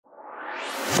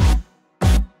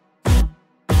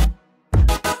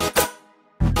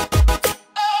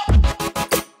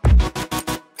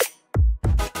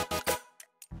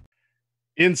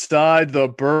Inside the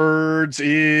Birds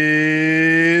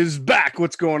is back.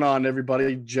 What's going on,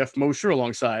 everybody? Geoff Mosher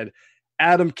alongside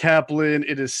Adam Caplan.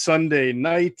 It is Sunday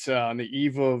night on the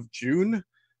eve of June,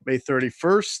 May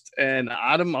 31st. And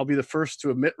Adam, I'll be the first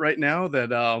to admit right now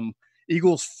that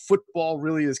Eagles football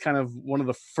really is kind of one of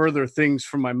the further things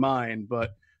from my mind.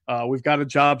 But we've got a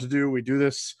job to do. We do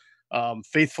this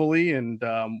faithfully, and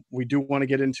we do want to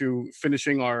get into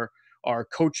finishing our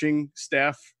coaching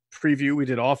staff preview. We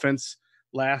did offense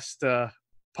last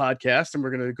podcast, and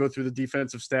we're going to go through the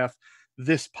defensive staff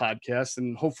this podcast,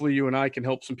 and hopefully you and I can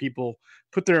help some people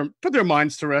put their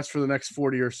minds to rest for the next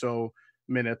 40 or so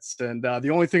minutes. And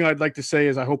the only thing I'd like to say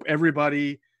is I hope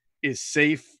everybody is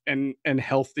safe and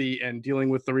healthy and dealing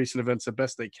with the recent events the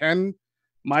best they can.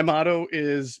 My motto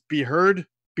is be heard,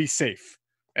 be safe,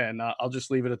 and I'll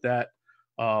just leave it at that.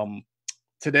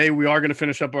 Today, we are going to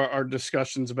finish up our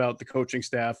discussions about the coaching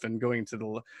staff and going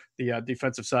into the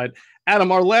defensive side.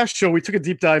 Adam, our last show, we took a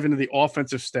deep dive into the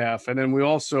offensive staff, and then we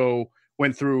also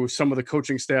went through some of the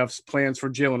coaching staff's plans for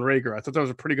Jalen Reagor. I thought that was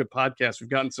a pretty good podcast.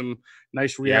 We've gotten some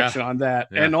nice reaction on that.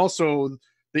 Yeah. And also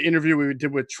the interview we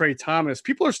did with Trey Thomas.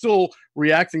 People are still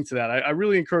reacting to that. I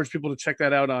really encourage people to check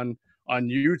that out on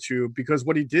YouTube, because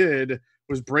what he did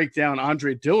was break down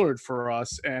Andre Dillard for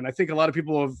us. And I think a lot of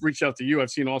people have reached out to you, I've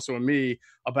seen also in me,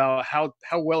 about how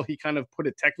well he kind of put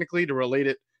it technically to relate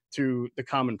it to the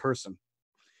common person.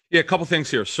 Yeah, a couple things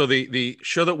here. So the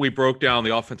show that we broke down,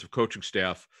 the offensive coaching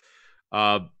staff,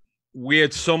 we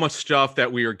had so much stuff that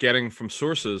we are getting from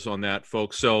sources on that,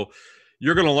 folks. So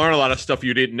you're going to learn a lot of stuff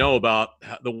you didn't know about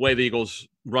the way the Eagles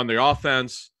run their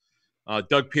offense.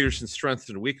 Doug Peterson's strengths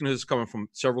and weaknesses coming from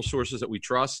several sources that we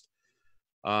trust.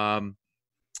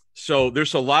 So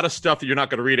there's a lot of stuff that you're not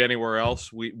going to read anywhere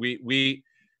else. We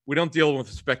don't deal with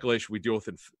speculation. We deal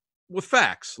with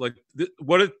facts. Like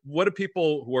what do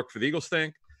people who work for the Eagles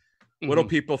think? What do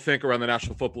people think around the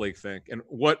National Football League think? And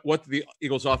what did the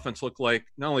Eagles offense look like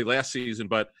not only last season,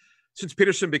 but since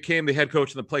Peterson became the head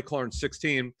coach and the play caller in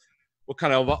 2016? What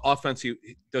kind of offense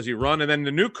does he run? And then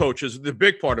the new coaches, the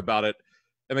big part about it,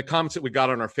 and the comments that we got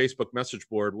on our Facebook message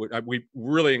board, we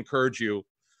really encourage you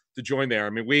to join there. I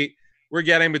mean, we're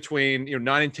getting between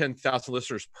 9,000 and 10,000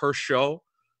 listeners per show,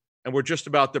 and we're just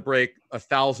about to break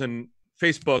 1,000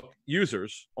 Facebook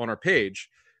users on our page.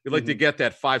 We'd like to get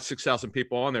that 5,000-6,000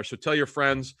 people on there. So tell your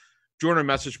friends, join our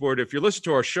message board. If you listen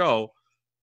to our show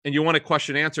and you want a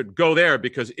question answered, go there,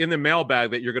 because in the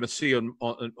mailbag that you're going to see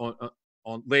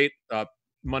on late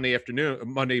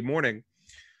Monday morning,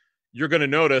 you're going to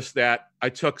notice that I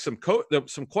took some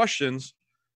questions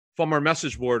from our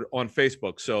message board on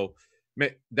Facebook. So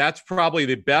that's probably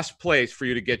the best place for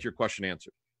you to get your question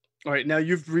answered. All right. Now,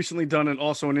 you've recently done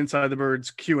also an Inside the Birds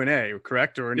Q&A,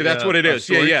 correct? Or yeah, that's what it is.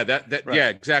 Story? Yeah. Right. Yeah,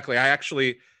 exactly. I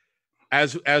actually,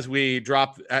 as we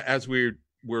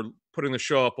were putting the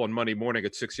show up on Monday morning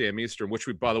at 6 a.m. Eastern, which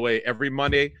we, by the way, every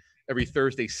Monday, every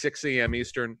Thursday, 6 a.m.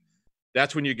 Eastern,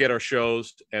 that's when you get our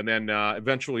shows. And then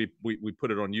eventually we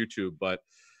put it on YouTube. But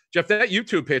Geoff, that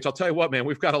YouTube page, I'll tell you what, man,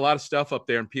 we've got a lot of stuff up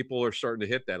there, and people are starting to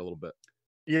hit that a little bit.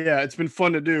 Yeah, it's been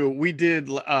fun to do. We did,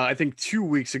 I think 2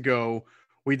 weeks ago,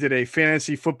 we did a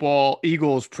fantasy football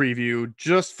Eagles preview,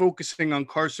 just focusing on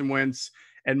Carson Wentz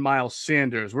and Miles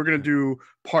Sanders. We're going to do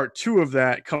part 2 of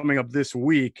that coming up this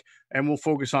week, and we'll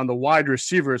focus on the wide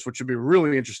receivers, which would be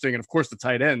really interesting. And of course, the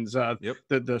tight ends,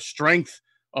 the strength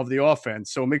of the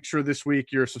offense. So make sure this week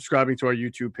you're subscribing to our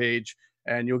YouTube page,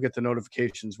 and you'll get the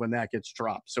notifications when that gets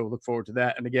dropped. So look forward to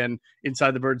that. And again,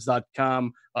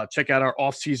 InsideTheBirds.com. Check out our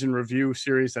off-season review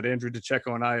series that Andrew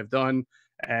DeCecco and I have done,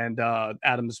 and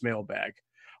Adam's mailbag.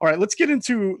 All right, let's get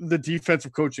into the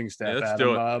defensive coaching staff, let's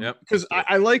Adam, do it. because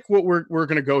I like what we're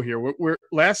going to go here. We're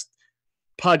last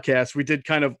podcast, we did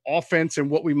kind of offense and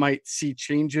what we might see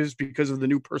changes because of the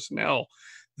new personnel.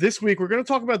 This week, we're going to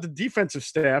talk about the defensive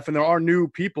staff, and there are new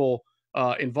people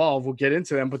involved. We'll get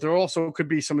into them, but there also could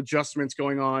be some adjustments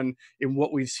going on in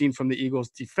what we've seen from the Eagles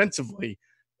defensively,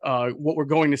 what we're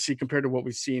going to see compared to what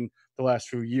we've seen the last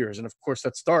few years. And of course,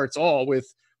 that starts all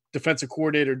with defensive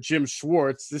coordinator Jim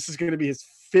Schwartz. This is going to be his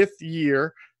 5th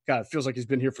year. God, it feels like he's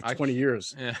been here for 20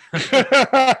 years. Yeah.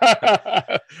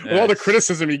 With all the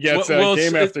criticism he gets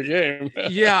game after game.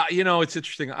 Yeah, it's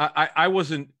interesting. I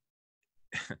wasn't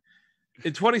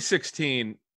in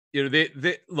 2016.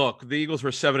 They look, the Eagles were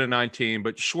 7-19,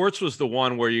 but Schwartz was the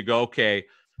one where you go, okay,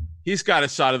 he's got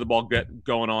his side of the ball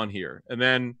going on here. And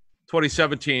then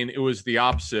 2017, it was the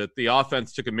opposite. The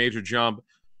offense took a major jump.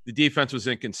 The defense was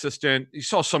inconsistent. You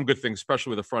saw some good things,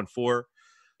 especially with the front four.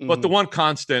 But the one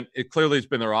constant, it clearly has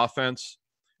been their offense.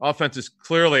 Offense has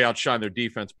clearly outshined their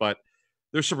defense, but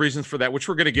There's some reasons for that, which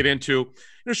we're going to get into. You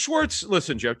know, Schwartz,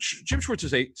 listen, Jeff, Jim Schwartz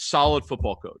is a solid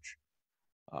football coach.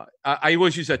 I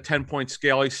always use that 10-point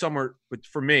scale. He's somewhere, but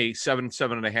for me,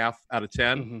 7.5 out of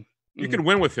 10. Mm-hmm. You can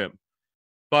win with him,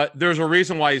 but there's a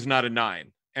reason why he's not a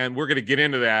 9, and we're going to get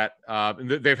into that. And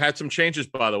they've had some changes,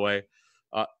 by the way.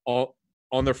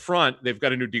 On their front, they've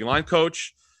got a new D-line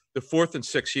coach, the 4th in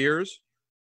 6 years,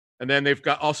 and then they've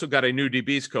also got a new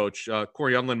DBs coach.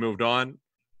 Corey Youngland moved on.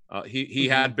 He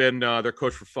had been their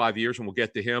coach for 5 years, and we'll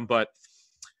get to him. But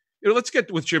let's get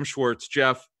with Jim Schwartz,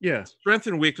 Jeff. Yeah. Strengths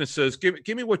and weaknesses.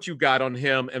 Give me what you got on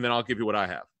him, and then I'll give you what I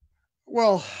have.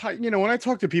 Well, when I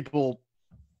talk to people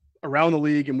around the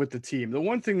league and with the team, the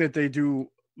one thing that they do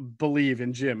believe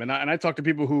in Jim, and I talk to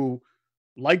people who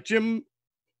like Jim,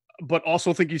 but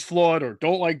also think he's flawed or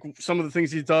don't like some of the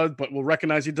things he does, but will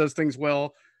recognize he does things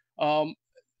well.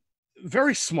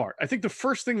 Very smart. I think the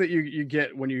first thing that you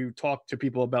get when you talk to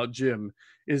people about Jim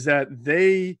is that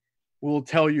they will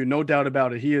tell you, no doubt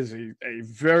about it, he is a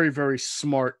very, very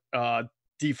smart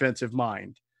defensive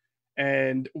mind.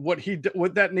 And what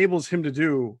that enables him to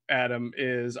do, Adam,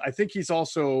 is I think he's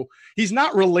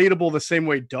not relatable the same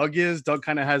way Doug is. Doug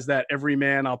kind of has that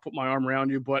everyman, I'll put my arm around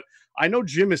you. But I know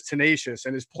Jim is tenacious,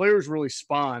 and his players really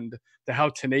respond to how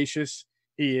tenacious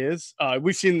he is.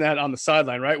 We've seen that on the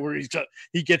sideline, right, where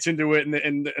he gets into it,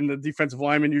 and the defensive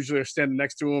linemen usually are standing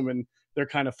next to him, and they're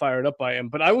kind of fired up by him.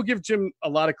 But I will give Jim a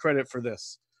lot of credit for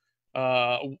this.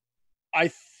 I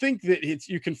think that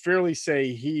you can fairly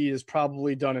say he has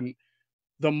probably done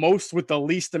the most with the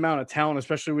least amount of talent,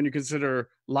 especially when you consider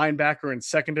linebacker and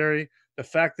secondary. The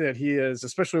fact that he has,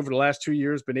 especially over the last 2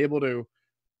 years, been able to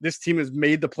 – this team has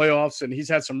made the playoffs, and he's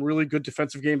had some really good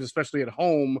defensive games, especially at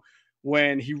home,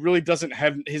 when he really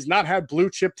he's not had blue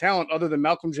chip talent other than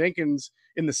Malcolm Jenkins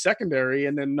in the secondary,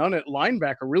 and then none at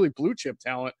linebacker, really blue chip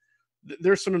talent.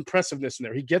 There's some impressiveness in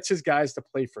there. He gets his guys to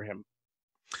play for him.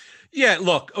 Yeah,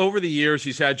 look, over the years,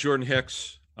 he's had Jordan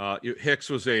Hicks. Hicks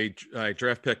was a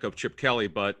draft pick of Chip Kelly,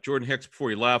 but Jordan Hicks,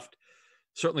 before he left,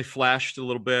 certainly flashed a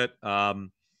little bit.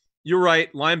 You're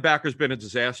right. Linebacker's been a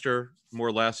disaster, more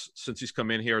or less, since he's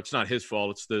come in here. It's not his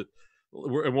fault. And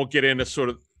we'll get into sort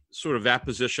of that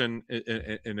position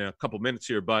in a couple minutes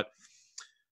here. But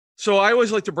so I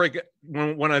always like to break it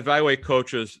when I evaluate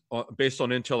coaches based on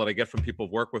intel that I get from people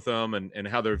who work with them and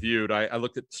how they're viewed. I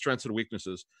looked at strengths and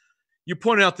weaknesses. You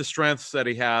pointed out the strengths that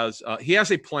he has. He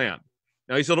has a plan.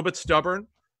 Now, he's a little bit stubborn.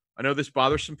 I know this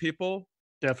bothers some people.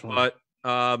 Definitely.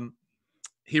 But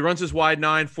he runs his wide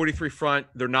 9, 43 front.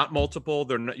 They're not multiple.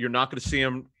 You're not going to see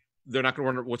him. They're not going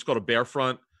to run what's called a bear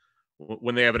front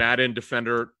when they have an add-in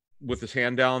defender with his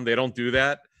hand down. They don't do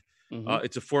that. Mm-hmm.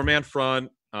 It's a 4-man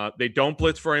front. They don't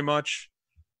blitz very much.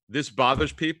 This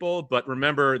bothers people. But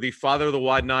remember, the father of the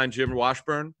wide 9, Jim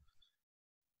Washburn,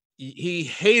 he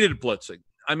hated blitzing.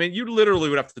 I mean, you literally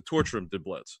would have to torture him to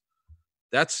blitz.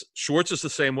 Schwartz is the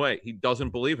same way. He doesn't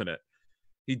believe in it.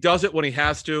 He does it when he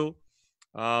has to.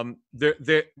 The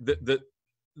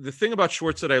thing about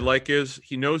Schwartz that I like is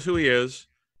he knows who he is.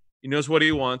 He knows what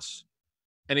he wants,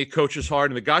 and he coaches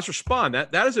hard, and the guys respond.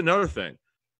 That is another thing.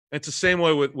 And it's the same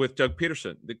way with Doug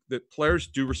Peterson. The players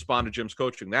do respond to Jim's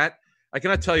coaching. That I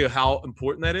cannot tell you how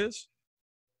important that is,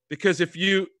 because if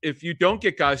you don't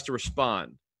get guys to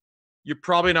respond, you're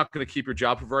probably not going to keep your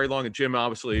job for very long. And Jim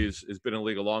obviously has been in the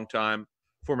league a long time,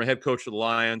 former head coach of the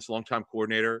Lions, longtime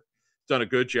coordinator, done a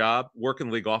good job, working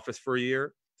the league office for a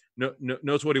year,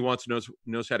 knows what he wants,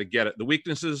 knows how to get it. The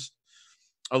weaknesses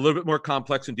a little bit more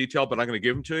complex and detailed, but I'm going to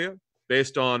give them to you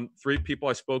based on 3 people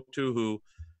I spoke to who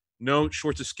know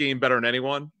Schwartz's scheme better than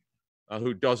anyone,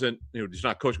 who's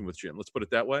not coaching with Jim. Let's put it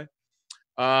that way.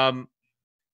 The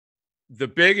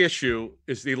big issue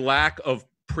is the lack of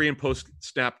pre and post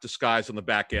snap disguise on the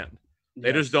back end.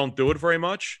 They just don't do it very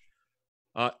much.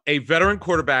 A veteran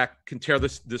quarterback can tear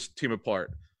this team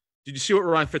apart. Did you see what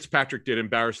Ryan Fitzpatrick did?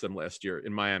 Embarrass them last year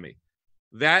in Miami.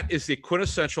 That is the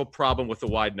quintessential problem with the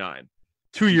wide 9.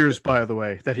 2 years, by the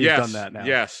way, that he's done that now.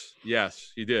 Yes,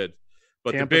 he did.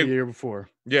 But Tampa the year before.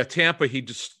 Yeah, Tampa, he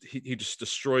just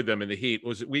destroyed them in the heat.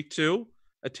 Was it week 2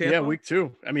 at Tampa? Yeah, week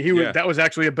 2. I mean, that was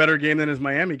actually a better game than his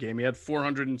Miami game. He had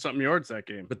 400 and something yards that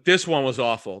game. But this one was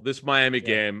awful. This Miami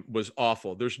game was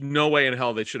awful. There's no way in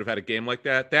hell they should have had a game like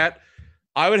that. That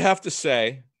I would have to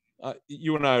say,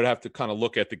 you and I would have to kind of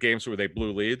look at the games where they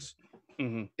blew leads.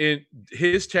 Mm-hmm. In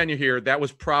his tenure here, that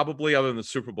was probably, other than the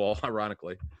Super Bowl,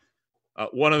 ironically,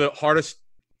 one of the hardest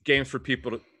games for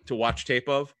people to watch tape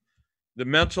of. The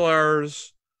mental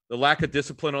errors, the lack of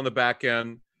discipline on the back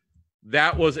end,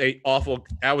 that was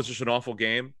just an awful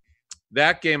game.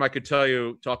 That game, I could tell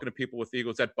you, talking to people with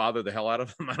Eagles, that bothered the hell out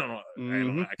of them. I don't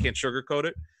know. I can't sugarcoat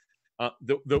it.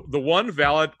 The one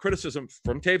valid criticism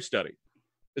from tape study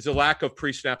is a lack of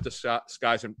pre-snap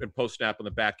disguise and post-snap on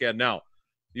the back end. Now,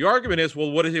 the argument is,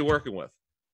 well, what is he working with?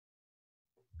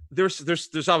 There's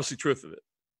obviously truth of it.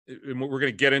 And we're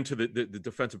going to get into the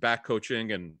defensive back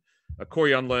coaching and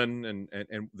Corey Unlin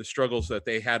and the struggles that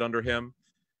they had under him.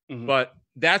 Mm-hmm. But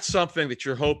that's something that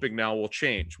you're hoping now will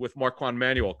change with Marquand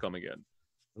Manuel coming in,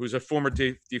 who's a former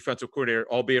defensive coordinator,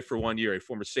 albeit for 1 year, a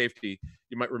former safety.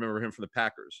 You might remember him from the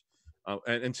Packers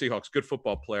and Seahawks, good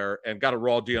football player, and got a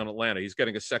raw deal in Atlanta. He's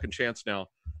getting a second chance now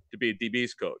to be a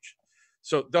DB's coach.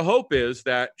 So the hope is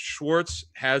that Schwartz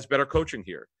has better coaching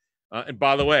here. And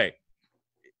by the way,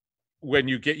 when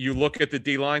you look at the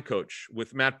D-line coach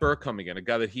with Matt Burr coming in, a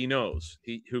guy that he knows,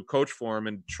 who coached for him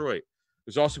in Detroit,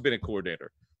 who's also been a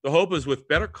coordinator. The hope is with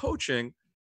better coaching,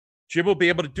 Jim will be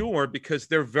able to do more because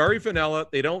they're very vanilla.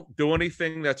 They don't do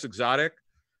anything that's exotic.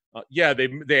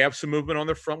 They have some movement on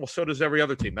their front. Well, so does every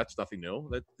other team. That's nothing new.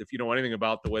 That if you know anything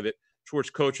about the way that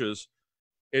Schwartz coaches,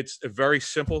 it's a very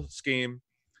simple scheme.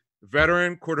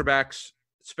 Veteran quarterbacks,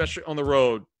 especially on the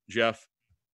road, Geoff,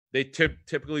 they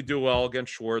typically do well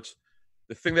against Schwartz.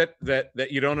 The thing that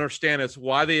you don't understand is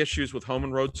why the issues with home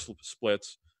and road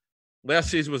splits.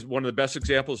 Last season was one of the best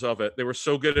examples of it. They were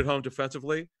so good at home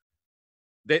defensively.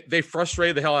 They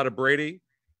frustrated the hell out of Brady.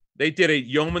 They did a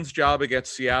yeoman's job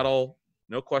against Seattle,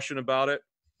 no question about it.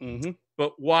 Mm-hmm.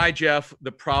 But why, Geoff,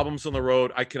 the problems on the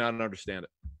road, I cannot understand it.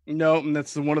 No, and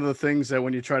that's one of the things that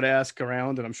when you try to ask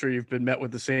around, and I'm sure you've been met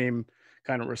with the same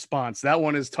kind of response, that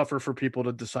one is tougher for people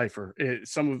to decipher.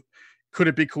 Could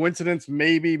it be coincidence?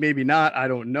 Maybe, maybe not. I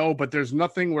don't know. But there's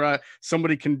nothing where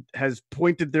somebody has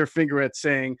pointed their finger at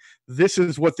saying, this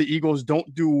is what the Eagles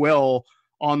don't do well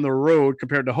on the road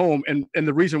compared to home. And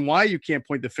the reason why you can't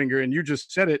point the finger, and you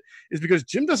just said it, is because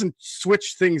Jim doesn't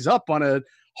switch things up on a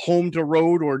home to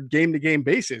road or game to game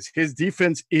basis. His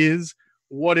defense is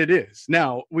what it is.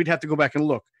 Now, we'd have to go back and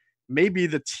look. Maybe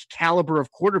the caliber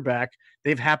of quarterback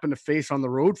they've happened to face on the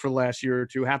road for the last year or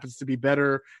two happens to be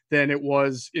better than it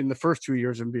was in the first 2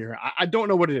 years in beer. I don't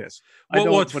know what it is.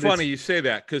 Well, it's funny you say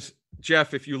that because,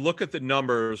 Geoff, if you look at the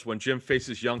numbers when Jim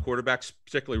faces young quarterbacks,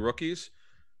 particularly rookies,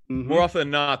 more often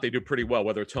than not, they do pretty well,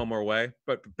 whether it's home or away,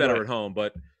 but better at home.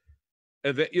 But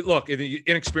look,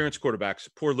 inexperienced quarterbacks,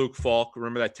 poor Luke Falk,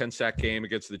 remember that 10-sack game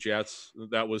against the Jets?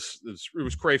 It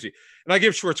was crazy. And I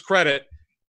give Schwartz credit.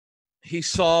 He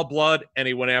saw blood and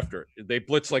he went after it. They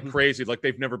blitzed like crazy, like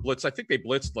they've never blitzed. I think they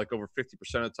blitzed like over 50%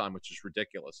 of the time, which is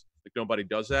ridiculous. Like nobody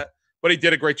does that. But he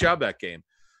did a great job that game.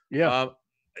 Yeah.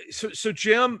 So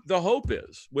Jim, the hope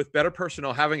is with better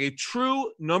personnel, having a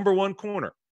true number one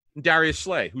corner, Darius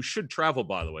Slay, who should travel,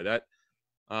 by the way. That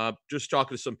just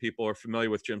talking to some people who are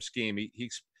familiar with Jim's scheme.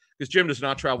 Because Jim does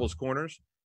not travel his corners.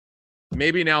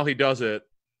 Maybe now he does it.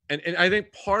 And I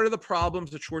think part of the problems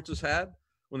that Schwartz has had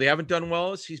when they haven't done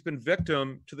well is he's been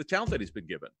victim to the talent that he's been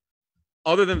given.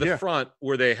 Other than the front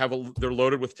where they're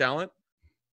loaded with talent,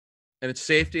 and it's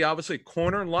safety, obviously,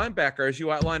 corner and linebacker, as you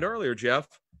outlined earlier,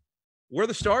 Geoff. Where are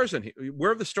the stars where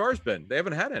have the stars been? They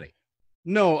haven't had any.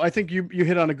 No, I think you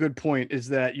hit on a good point. Is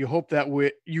that you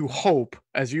hope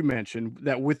as you mentioned,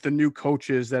 that with the new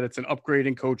coaches that it's an upgrade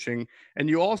in coaching, and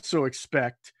you also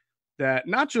expect that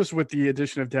not just with the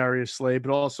addition of Darius Slay,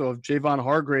 but also of Javon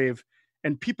Hargave.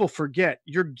 And people forget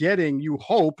you're getting, you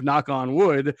hope, knock on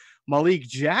wood, Malik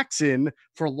Jackson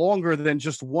for longer than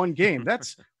just one game.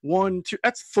 That's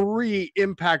that's 3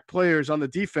 impact players on the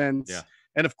defense. Yeah.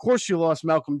 And of course you lost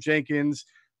Malcolm Jenkins,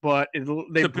 but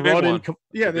they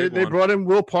brought in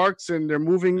Will Parks, and they're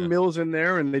moving Mills in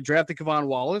there, and they drafted Kevon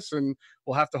Wallace, and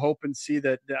we'll have to hope and see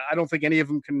that. I don't think any of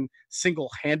them can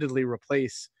single-handedly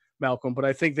replace Malcolm, but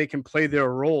I think they can play their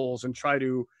roles and try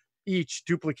to each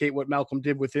duplicate what Malcolm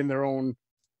did within their own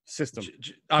system.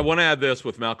 I want to add this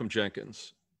with Malcolm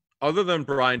Jenkins. Other than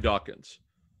Brian Dawkins,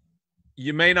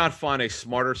 you may not find a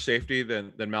smarter safety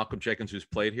than Malcolm Jenkins who's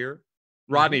played here.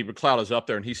 Rodney McLeod is up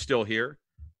there, and he's still here.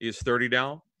 He is 30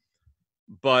 now.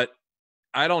 But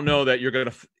I don't know that you're going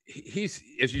to – he's,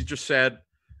 as you just said,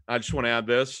 I just want to add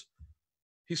this.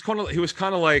 He was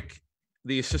kind of like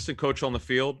the assistant coach on the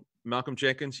field, Malcolm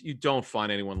Jenkins. You don't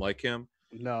find anyone like him.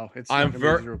 No, it's not easy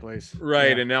to replace.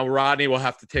 Right, and now Rodney will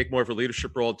have to take more of a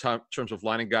leadership role in terms of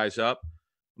lining guys up.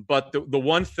 But the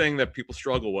one thing that people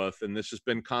struggle with, and this has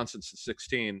been constant since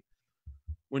 2016,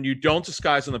 when you don't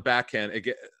disguise on the back end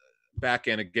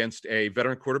against a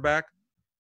veteran quarterback,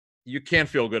 you can't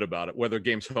feel good about it. Whether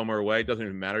game's home or away, it doesn't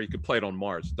even matter. You could play it on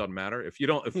Mars. It doesn't matter. If you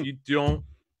don't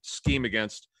scheme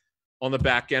against on the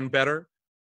back end better,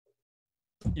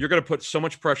 you're going to put so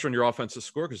much pressure on your offense to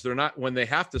score because they're not, when they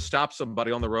have to stop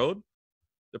somebody on the road,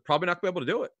 they're probably not going to be able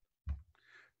to do it.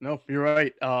 No, you're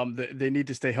right. They need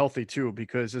to stay healthy too,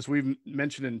 because as we've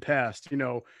mentioned in past,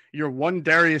 you're one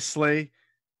Darius Slay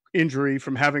injury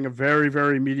from having a very,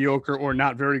 very mediocre or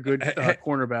not very good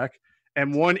cornerback,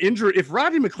 and one injury. If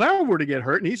Rodney McLeod were to get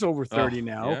hurt, and he's over 30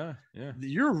 now, yeah,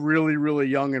 you're really, really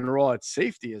young and raw at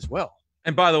safety as well.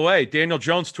 And by the way, Daniel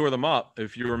Jones tore them up.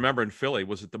 If you remember in Philly,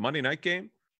 was it the Monday night game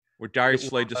where Darius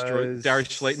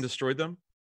Slayton destroyed them?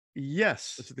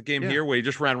 Yes. Is it the game here where he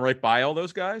just ran right by all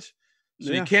those guys?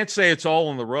 So you can't say it's all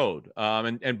on the road.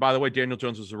 And by the way, Daniel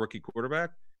Jones was a rookie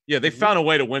quarterback. Yeah, they found a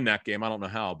way to win that game. I don't know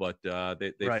how, but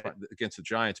they against the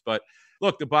Giants. But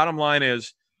look, the bottom line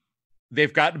is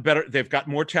they've gotten better. They've got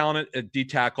more talent at D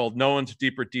tackle. No one's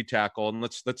deeper at D tackle. And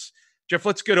let's Geoff,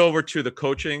 let's get over to the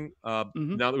coaching. Now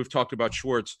that we've talked about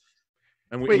Schwartz.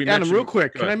 And we Adam, real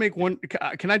quick, can I make one?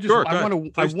 Can I just? Sure,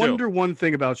 I wonder one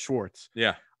thing about Schwartz.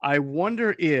 Yeah, I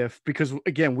wonder if, because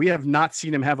again, we have not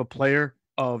seen him have a player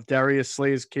of Darius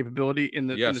Slay's capability in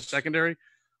the secondary.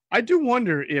 I do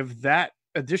wonder if that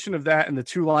addition of that and the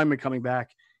two linemen coming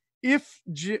back, if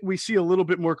we see a little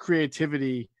bit more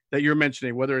creativity that you're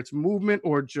mentioning, whether it's movement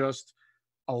or just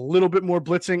a little bit more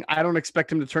blitzing. I don't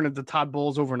expect him to turn into Todd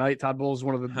Bowles overnight. Todd Bowles is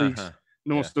one of the league's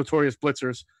most notorious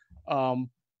blitzers.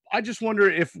 I just wonder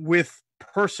if with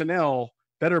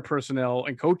better personnel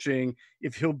and coaching,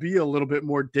 if he'll be a little bit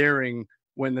more daring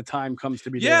when the time comes to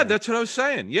be daring. That's what I was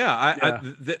saying.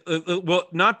 Well,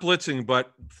 not blitzing,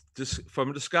 but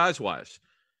from disguise-wise.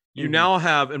 You now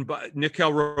have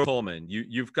Nickel Coleman.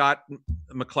 You've got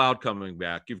McLeod coming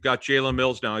back. You've got Jalen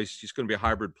Mills now. He's going to be a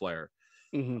hybrid player.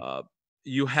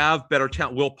 You have better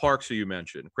talent. Will Parks, who you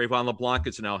mentioned. Cravon LeBlanc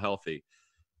is now healthy,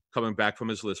 coming back from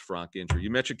his Lisfranc injury. You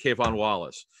mentioned Kayvon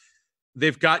Wallace.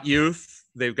 They've got youth,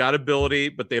 they've got ability,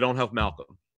 but they don't have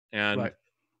Malcolm. And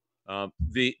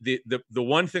the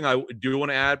one thing I do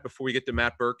want to add before we get to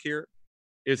Matt Burke here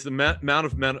is the amount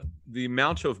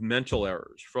of mental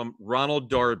errors from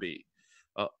Ronald Darby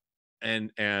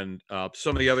and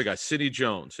some of the other guys, Sidney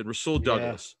Jones and Rasul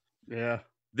Douglas. Yeah.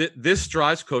 This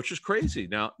drives coaches crazy.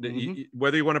 Now,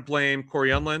 whether you want to blame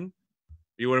Corey Unlin,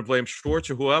 you want to blame Schwartz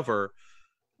or whoever,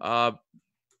 the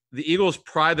Eagles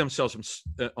pride themselves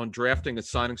on drafting and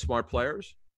signing smart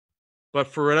players. But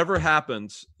for whatever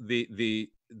happens, the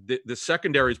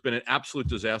secondary has been an absolute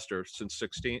disaster since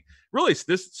 2016. Really,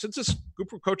 since this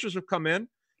group of coaches have come in,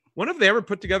 when have they ever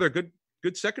put together a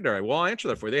good secondary? Well, I'll answer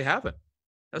that for you. They haven't.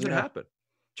 Hasn't happened.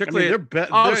 Particularly,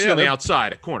 on the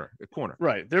outside, at corner.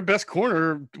 Right. Their best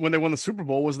corner when they won the Super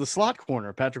Bowl was the slot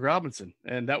corner, Patrick Robinson,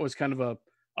 and that was kind of a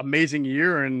amazing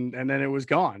year, and then it was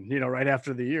gone. Right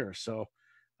after the year. So,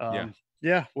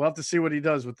 we'll have to see what he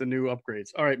does with the new upgrades.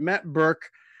 All right, Matt Burke.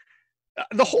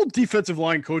 The whole defensive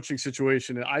line coaching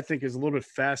situation, I think, is a little bit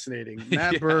fascinating.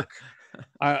 Matt Burke,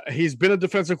 he's been a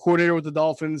defensive coordinator with the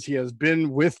Dolphins. He has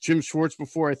been with Jim Schwartz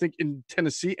before, I think, in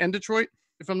Tennessee and Detroit,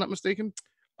 if I'm not mistaken.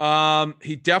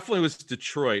 He definitely was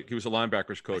Detroit. He was a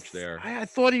linebackers coach there. I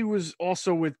thought he was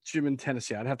also with Jim in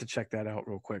Tennessee. I'd have to check that out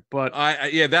real quick. But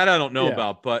that I don't know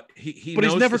about. But he but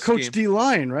he's never coached D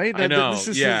line, right? I know. This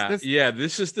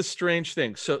is the strange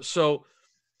thing. So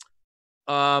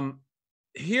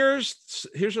here's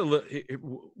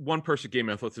one person gave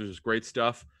me. I thought this was great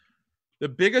stuff. The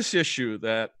biggest issue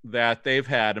that they've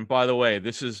had, and by the way,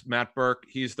 this is Matt Burke.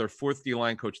 He's their fourth D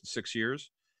line coach in 6 years.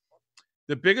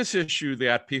 The biggest issue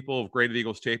that people of graded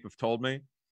Eagles tape have told me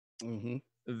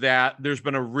that there's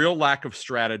been a real lack of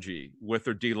strategy with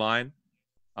their D line,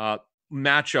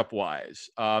 matchup wise.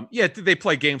 Did they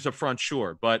play games up front?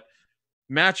 Sure, but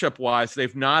matchup wise,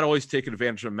 they've not always taken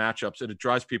advantage of matchups, and it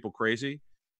drives people crazy.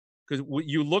 Because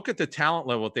you look at the talent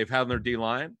level that they've had in their D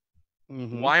line,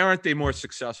 why aren't they more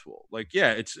successful?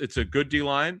 It's a good D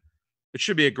line. It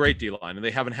should be a great D line, and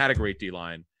they haven't had a great D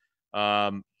line.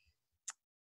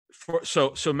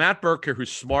 So Matt Burke here,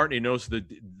 who's smart and he knows the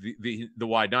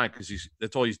wide nine because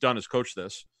that's all he's done is coach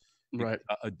this. Right.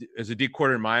 As a D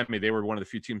coordinator in Miami, they were one of the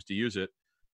few teams to use it.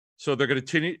 So they're going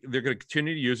to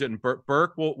continue to use it, and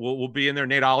Burke will be in there.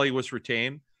 Nate Ollie was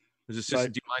retained as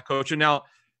assistant D line coach, and now.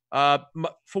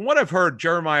 From what I've heard,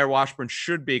 Jeremiah Washburn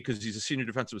should be, because he's a senior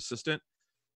defensive assistant.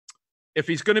 If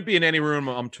he's going to be in any room,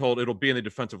 I'm told it'll be in the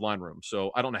defensive line room.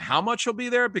 So I don't know how much he'll be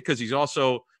there because he's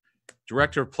also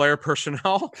director of player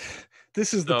personnel.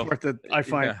 This is the part that I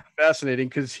find fascinating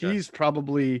because he's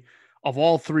probably, of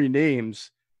all three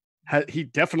names, he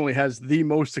definitely has the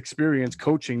most experience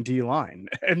coaching D line,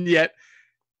 and yet.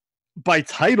 By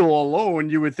title alone,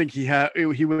 you would think he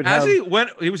would have. When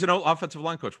he was an offensive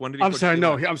line coach? When did he?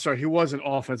 I'm sorry. He was an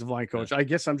offensive line coach. I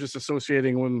guess I'm just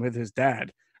associating him with his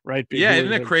dad, right?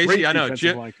 Isn't it crazy? I know.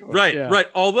 Right.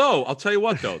 Although I'll tell you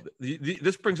what, though,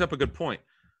 this brings up a good point.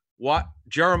 What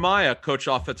Jeremiah coached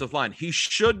offensive line. He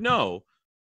should know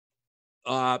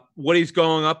what he's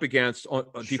going up against on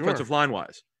defensive line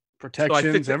wise.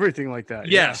 Protections, so everything like that.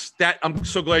 Yes, that I'm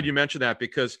so glad you mentioned that,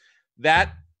 because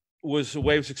that was the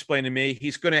way it was explained to me.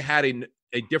 He's going to have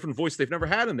a different voice they've never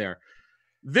had in there.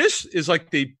 This is like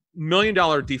the $1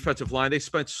 million defensive line. They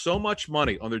spent so much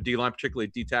money on their D line, particularly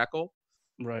D tackle.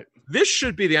 Right. This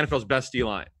should be the NFL's best D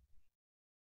line.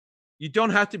 You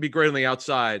don't have to be great on the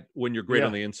outside when you're great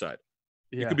on the inside.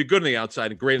 You could be good on the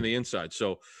outside and great on the inside.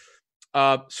 So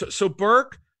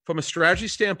Burke, from a strategy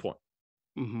standpoint,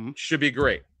 should be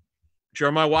great.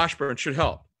 Jeremiah Washburn should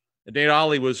help. And Nate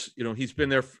Ollie was, he's been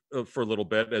there for a little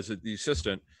bit as the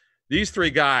assistant. These three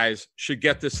guys should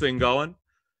get this thing going.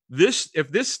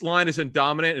 If this line isn't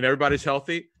dominant and everybody's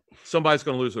healthy, somebody's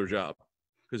going to lose their job,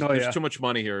 because there's too much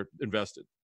money here invested.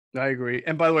 I agree.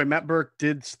 And by the way, Matt Burke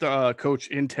did coach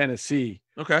in Tennessee.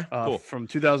 Okay, cool. From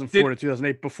 2004 to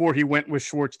 2008, before he went with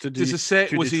Schwartz to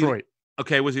Detroit. Was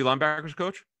he linebackers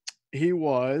coach? He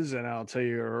was, and I'll tell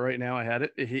you right now, I had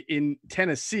it. In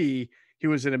Tennessee, he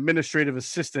was an administrative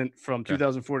assistant from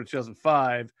 2004 to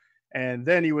 2005, and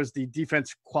then he was the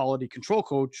defense quality control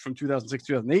coach from 2006 to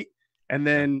 2008. And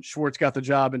then Schwartz got the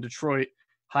job in Detroit,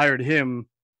 hired him,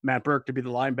 Matt Burke, to be the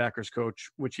linebackers coach,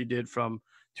 which he did from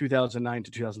 2009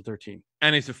 to 2013.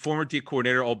 And he's a former D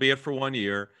coordinator, albeit for 1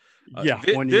 year. 1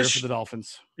 year for the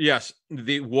Dolphins. Yes.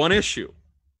 The one issue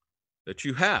that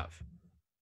you have,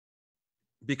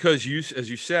 because as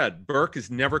you said, Burke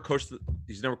has never coached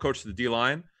the D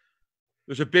line.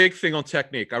 There's a big thing on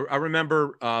technique. I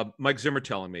remember Mike Zimmer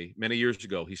telling me many years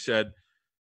ago, he said,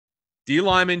 D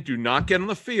linemen do not get on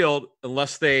the field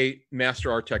unless they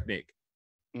master our technique.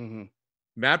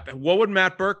 What would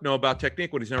Matt Burke know about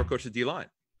technique when he's never coached the D line?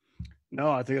 No,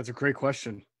 I think that's a great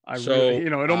question.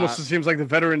 It almost seems like the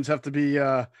veterans have to be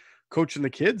coaching the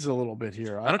kids a little bit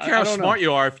here. I don't care how smart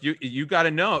you are. If you got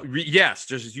to know, yes,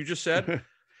 just as you just said,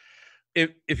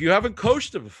 if you haven't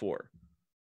coached it before,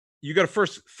 you got to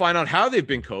first find out how they've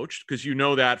been coached, because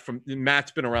that from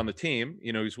Matt's been around the team.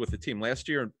 He's with the team last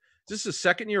year. And this is his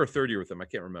second year or third year with them. I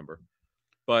can't remember,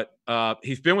 but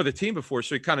he's been with the team before,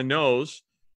 so he kind of knows.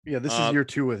 Yeah, this is year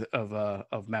 2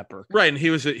 of Matt Burke. Right, and he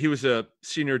was a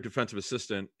senior defensive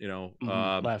assistant,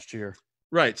 last year.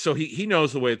 Right, so he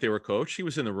knows the way that they were coached. He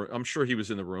was in the room. I'm sure he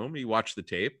was in the room. He watched the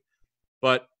tape,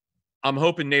 but I'm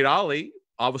hoping Nate Ollie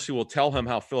obviously will tell him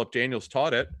how Philip Daniels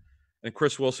taught it, and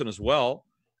Chris Wilson as well.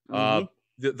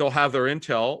 They'll have their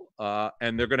intel,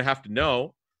 and they're going to have to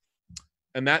know.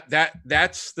 And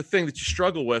that's the thing that you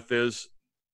struggle with, is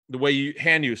the way you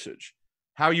hand usage,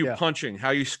 how you punching,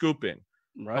 how you scooping.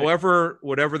 Right. However,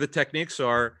 whatever the techniques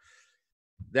are,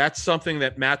 that's something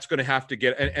that Matt's going to have to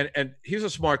get. And he's a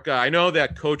smart guy. I know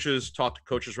that coaches talk to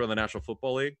coaches around the National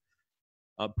Football League,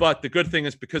 but the good thing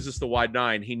is, because it's the wide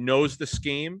nine, he knows the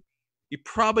scheme. He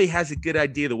probably has a good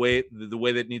idea the way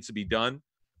that it needs to be done.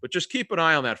 But just keep an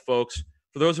eye on that, folks.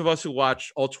 For those of us who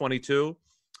watch all 22.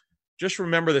 Just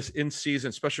remember this in season,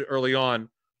 especially early on.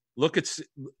 Look at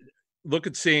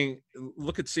seeing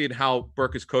how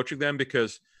Burke is coaching them,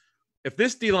 because if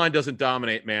this D line doesn't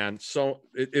dominate, man, so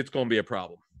it's going to be a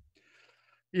problem.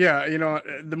 Yeah,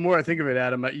 the more I think of it,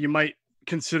 Adam, you might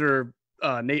consider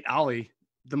Nate Ollie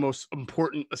the most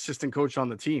important assistant coach on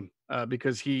the team,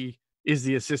 because he is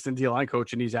the assistant D line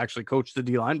coach, and he's actually coached the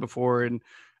D line before. And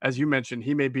as you mentioned,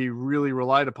 he may be really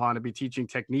relied upon to be teaching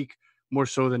technique more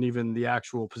so than even the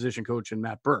actual position coach and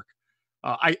Matt Burke.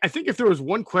 I think if there was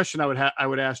one question I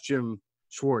would ask Jim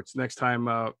Schwartz next time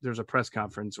there's a press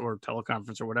conference or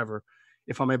teleconference or whatever,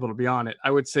 if I'm able to be on it,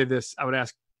 I would say this. I would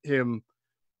ask him,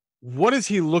 what is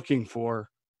he looking for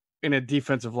in a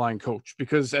defensive line coach?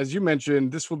 Because as you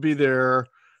mentioned, this will be their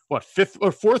fifth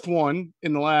or fourth one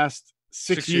in the last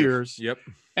six years. Yep.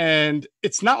 And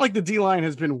it's not like the D line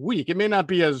has been weak. It may not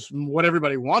be as what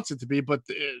everybody wants it to be, but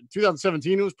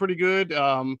 2017 it was pretty good.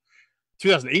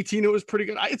 2018 it was pretty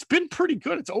good. It's been pretty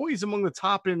good. It's always among the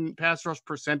top in pass rush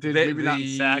percentage. Maybe not in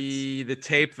sacks. The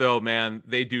tape, though, man,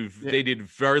 they did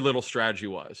very little strategy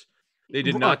wise. They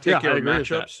did not take care of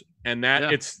matchups, and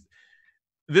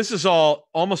this is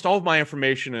almost all of my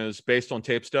information is based on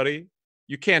tape study.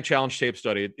 You can't challenge tape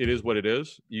study. It is what it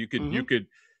is. You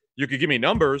could give me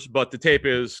numbers, but the tape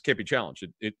can't be challenged.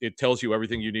 It tells you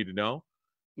everything you need to know.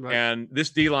 Right. And this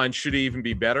D-line should even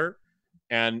be better.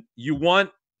 And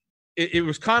it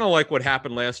was kind of like what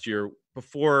happened last year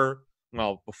before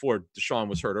Deshaun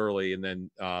was hurt early, and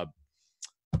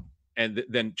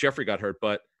then Jeffrey got hurt.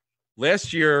 But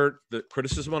last year, the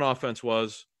criticism on offense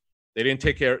was they didn't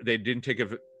take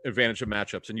advantage of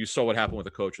matchups. And you saw what happened with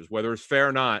the coaches, whether it's fair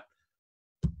or not.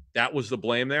 That was the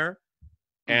blame there.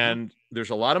 And there's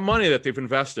a lot of money that they've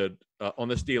invested on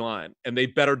this D line, and they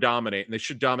better dominate, and they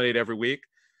should dominate every week.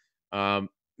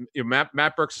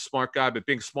 Matt Burke's a smart guy, but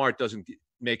being smart doesn't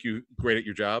make you great at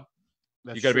your job.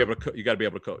 You got to be able to. You got to be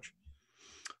able to coach.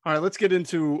 All right, let's get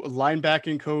into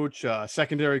linebacking coach,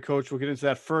 secondary coach. We'll get into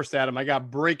that first, Adam. I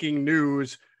got breaking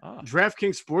news.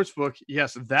 DraftKings Sportsbook,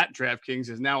 yes, that DraftKings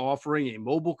is now offering a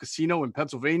mobile casino in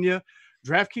Pennsylvania.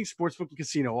 DraftKings Sportsbook and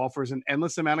Casino offers an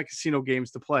endless amount of casino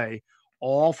games to play,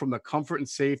 all from the comfort and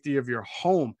safety of your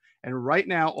home. And right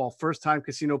now, all first-time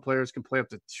casino players can play up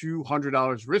to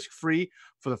 $200 risk-free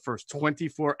for the first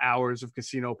 24 hours of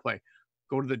casino play.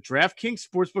 Go to the DraftKings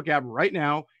Sportsbook app right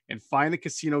now and find the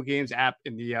casino games app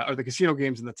in the or the casino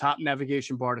games in the top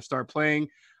navigation bar to start playing.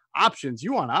 Options,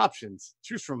 you want options.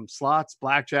 Choose from slots,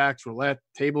 blackjacks, roulette,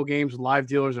 table games, live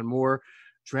dealers, and more.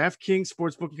 DraftKings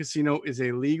Sportsbook and Casino is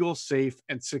a legal, safe,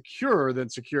 and secure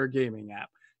gaming app.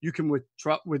 You can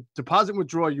deposit and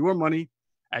withdraw your money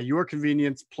at your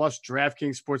convenience. Plus,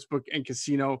 DraftKings Sportsbook and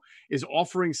Casino is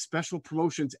offering special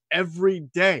promotions every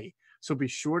day. So be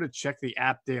sure to check the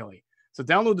app daily. So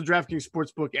download the DraftKings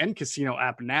Sportsbook and Casino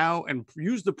app now and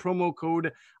use the promo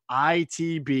code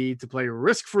ITB to play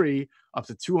risk-free up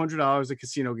to $200 at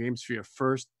casino games for your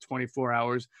first 24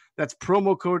 hours. That's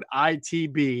promo code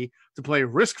ITB to play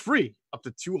risk-free up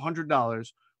to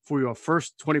 $200 for your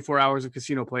first 24 hours of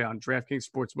casino play on DraftKings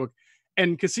Sportsbook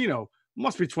and Casino.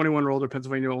 Must be 21 or older,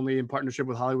 Pennsylvania only, in partnership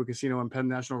with Hollywood Casino and Penn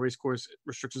National Racecourse.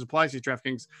 Restrictions apply. See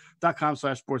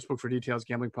DraftKings.com/sportsbook for details.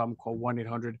 Gambling problem, call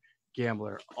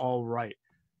 1-800-GAMBLER. All right.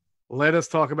 Let us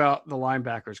talk about the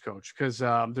linebackers coach, because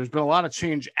there's been a lot of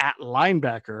change at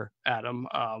linebacker, Adam,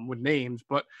 with names,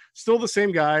 but still the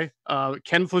same guy.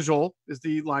 Ken Flajole is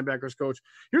the linebackers coach.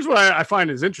 Here's what I find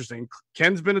is interesting.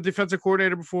 Ken's been a defensive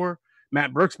coordinator before.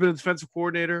 Matt Burke's been a defensive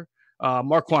coordinator.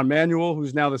 Marquand Manuel,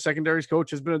 who's now the secondaries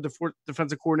coach, has been a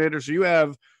defensive coordinator. So you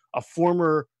have a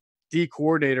former D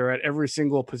coordinator at every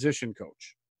single position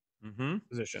coach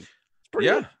position. It's pretty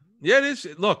good. Yeah, it is.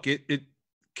 Look,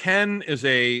 Ken is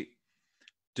a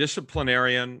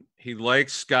disciplinarian. He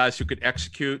likes guys who could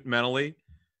execute mentally.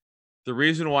 The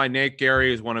reason why Nate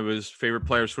Gary is one of his favorite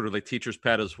players, sort of like teacher's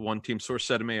pet, as one team source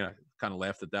said to me, I kind of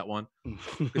laughed at that one,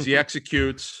 because he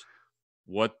executes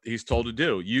what he's told to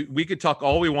do. We could talk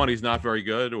all we want. He's not very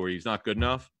good, or he's not good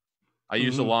enough. I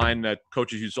use a line that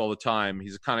coaches use all the time.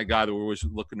 He's the kind of guy that we're always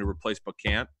looking to replace but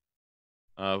can't.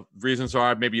 Reasons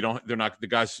are maybe they're not the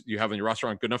guys you have in your roster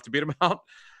aren't good enough to beat him out,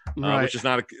 which is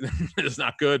not is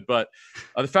not good. But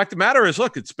the fact of the matter is,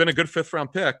 look, it's been a good 5th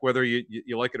round pick, whether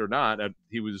you like it or not.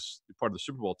 He was part of the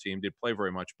Super Bowl team, didn't play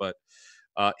very much, but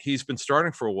he's been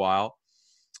starting for a while.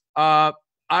 I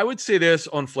would say this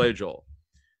on Flajole.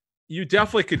 You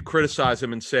definitely could criticize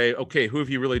him and say, okay, who have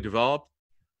you really developed?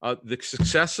 The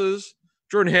successes,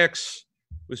 Jordan Hicks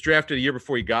was drafted a year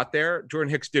before he got there.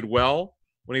 Jordan Hicks did well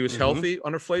when he was healthy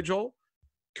under Flajole.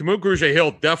 Kamut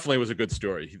Grugier-Hill definitely was a good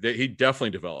story. He definitely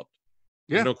developed.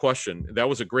 There's no question. That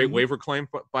was a great waiver claim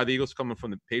by the Eagles coming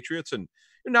from the Patriots. And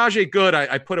Najee Good,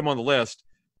 I put him on the list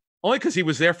only because he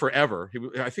was there forever.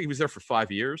 I think he was there for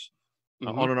 5 years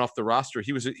on and off the roster.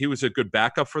 He was a good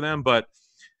backup for them. But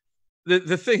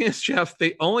the thing is, Geoff,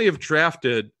 they only have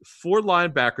drafted 4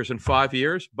 linebackers in 5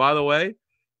 years. By the way,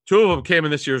 2 of them came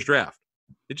in this year's draft.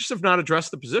 They just have not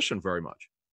addressed the position very much.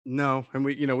 No, and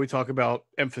we talk about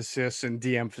emphasis and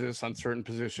de-emphasis on certain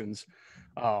positions.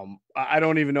 I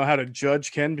don't even know how to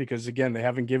judge Ken, because again, they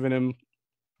haven't given him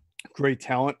great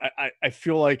talent. I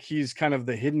feel like he's kind of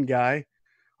the hidden guy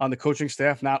on the coaching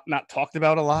staff, not talked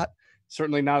about a lot.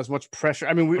 Certainly not as much pressure.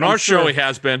 I mean, on our show he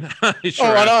has been.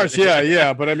 On ours,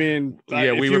 yeah. But I mean,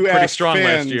 we were pretty strong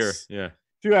last year. Yeah.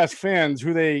 If you ask fans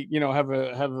who they, have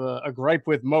a gripe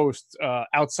with most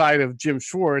outside of Jim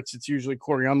Schwartz, it's usually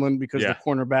Corey Unlin, because the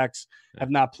cornerbacks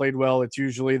have not played well. It's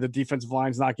usually the defensive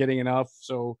line's not getting enough.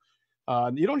 So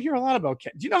you don't hear a lot about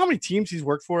Ken. Do you know how many teams he's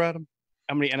worked for, Adam?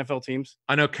 How many NFL teams?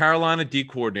 I know Carolina D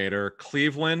coordinator,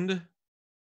 Cleveland.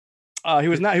 He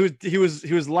was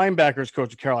linebackers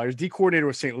coach at Carolina. He was D coordinator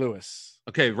with St. Louis.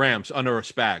 Okay, Rams under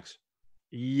Spags.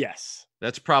 Yes.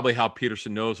 That's probably how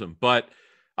Peterson knows him. But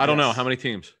I don't know. How many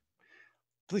teams? I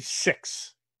believe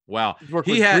 6. Wow. He's worked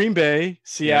with Green Bay,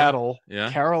 Seattle,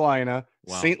 Carolina,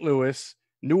 St. Louis,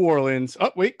 New Orleans.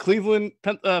 Oh, wait, Cleveland,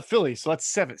 Philly. So that's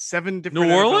 7 different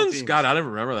New Orleans? Teams. God, I didn't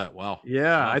remember that. Wow.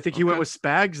 Yeah, I think he went with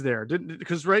Spags there.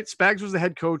 Because Spags was the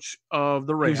head coach of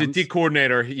the Rams. He was a D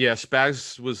coordinator. Yeah,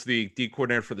 Spags was the D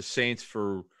coordinator for the Saints.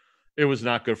 It was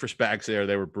not good for Spags there.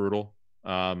 They were brutal.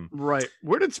 Right.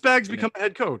 Where did Spags become the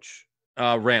head coach?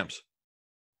 Rams.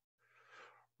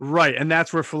 Right, and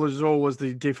that's where Flajole was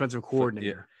the defensive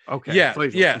coordinator. Okay. Yeah,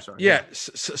 Flagel, I'm sorry. yeah.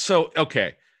 So,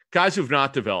 okay, guys who've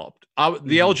not developed.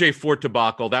 The LJ Fort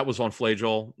debacle, that was on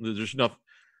Flagel. There's nothing.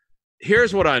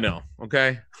 Here's what I know,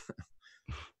 okay?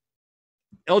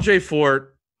 LJ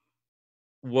Fort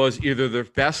was either the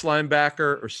best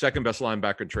linebacker or second best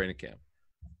linebacker in training camp.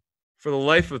 For the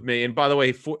life of me, and by the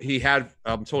way,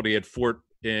 I'm told he had Fort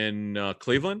in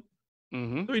Cleveland.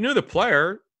 So he knew the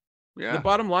player. Yeah. The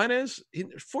bottom line is,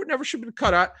 Fort never should have been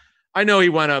cut. I know he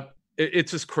went up.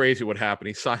 It's just crazy what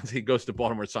happened. He goes to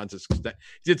Baltimore, signs his he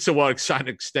did so well, signed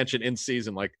an extension in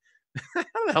season. Like, how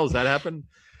the hell does that happen?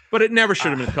 But it never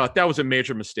should have been cut. That was a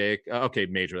major mistake. Okay,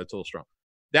 major. That's a little strong.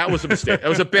 That was a mistake. That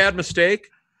was a bad mistake.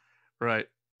 Right.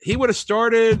 He would have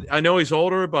started. I know he's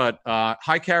older, but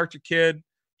high character kid.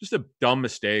 Just a dumb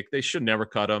mistake. They should never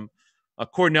cut him.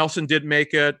 Corey Nelson did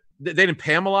make it. They didn't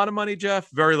pay him a lot of money, Geoff.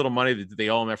 Very little money that they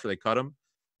owe him after they cut him.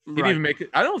 He didn't even make it.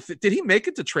 Did he make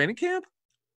it to training camp?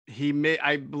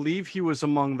 I believe he was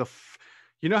among the.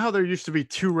 You know how there used to be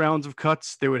 2 rounds of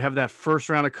cuts? They would have that first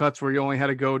round of cuts where you only had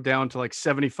to go down to like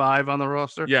 75 on the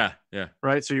roster. Yeah.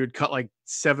 Right. So you would cut like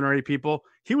 7 or 8 people.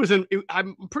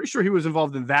 I'm pretty sure he was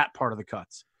involved in that part of the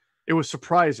cuts. It was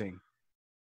surprising.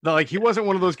 Like, he wasn't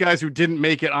one of those guys who didn't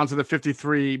make it onto the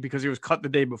 53 because he was cut the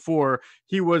day before.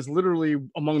 He was literally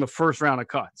among the first round of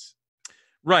cuts.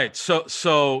 Right.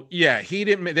 So yeah, he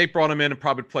didn't. They brought him in and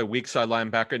probably play weak side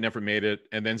linebacker. Never made it.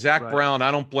 And then Zach Brown.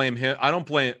 I don't blame him. I don't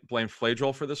blame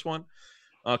Flagel for this one,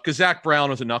 because Zach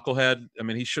Brown was a knucklehead. I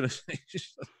mean, he should have.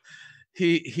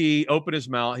 He opened his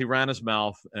mouth. He ran his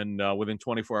mouth, and within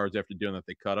 24 hours after doing that,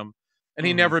 they cut him. And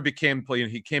he never became playing.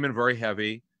 He came in very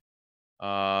heavy.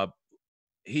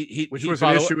 Which was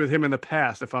an issue with him in the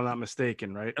past, if I'm not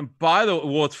mistaken, right? And by the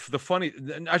way, it's the funny,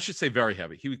 I should say very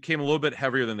heavy. He came a little bit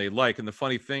heavier than they like. And the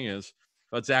funny thing is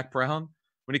about Zach Brown,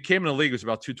 when he came in the league, it was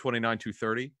about 229,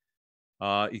 230.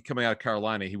 He coming out of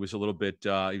Carolina, he was a little bit,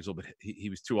 he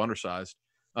was too undersized.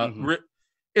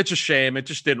 It's a shame. It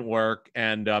just didn't work.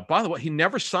 And by the way, he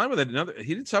never signed with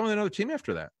he didn't sign with another team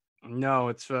after that. No,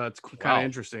 it's kind of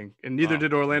interesting. And neither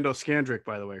did Orlando Scandrick,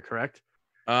 by the way, correct?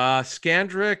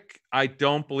 Scandrick, I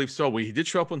don't believe so. He did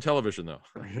show up on television though.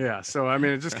 Yeah. So, I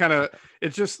mean,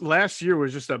 last year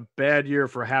was just a bad year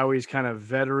for Howie's kind of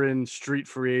veteran street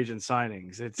free agent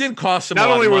signings. It didn't cost him not a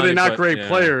lot only of were money, they not great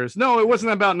players. No, it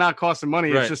wasn't about not costing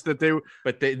money. It's just that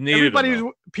they needed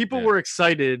people were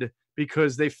excited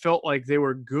because they felt like they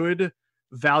were good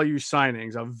value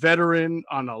signings, a veteran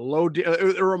on a low deal.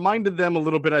 It reminded them a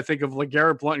little bit, I think, of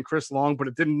LeGarrette Blount and Chris Long, but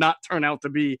it did not turn out to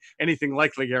be anything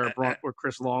like LeGarrette Blount or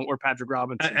Chris Long or Patrick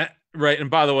Robinson. Right. And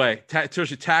by the way,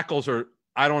 tackles are,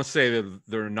 I don't want to say that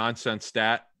they're a nonsense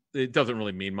stat. It doesn't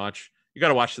really mean much. You got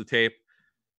to watch the tape.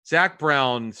 Zach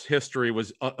Brown's history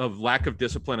was of lack of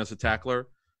discipline as a tackler.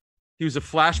 He was a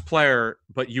flash player,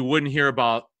 but you wouldn't hear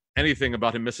about anything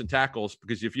about him missing tackles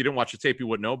because if you didn't watch the tape, you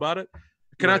wouldn't know about it.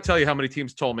 Can I tell you how many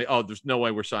teams told me, oh, there's no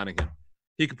way we're signing him.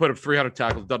 He could put up 300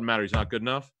 tackles. Doesn't matter. He's not good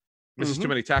enough. Misses too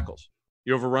many tackles.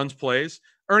 He overruns plays.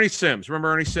 Ernie Sims.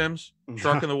 Remember Ernie Sims?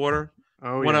 Shark in the Water?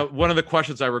 One of the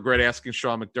questions I regret asking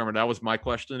Sean McDermott. That was my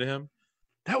question to him.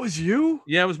 That was you?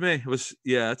 Yeah, it was me. It was,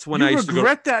 that's when I used to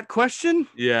regret that question?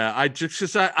 Yeah, I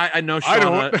know Sean. I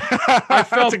don't. I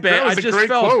felt bad.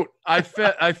 Quote.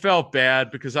 I felt bad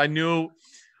because I knew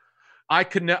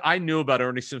about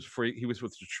Ernie Sims before he was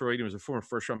with Detroit. He was a former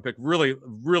first-round pick, really,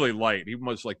 really light. He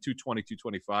was like 220,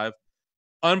 225.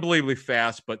 Unbelievably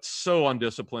fast, but so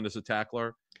undisciplined as a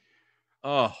tackler.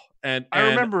 Oh, and I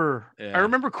remember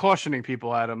cautioning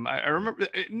people, Adam. I remember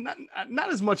not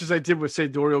as much as I did with, say,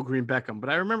 Dorial Green Beckham, but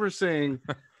I remember saying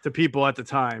to people at the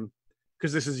time,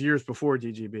 because this is years before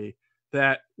DGB,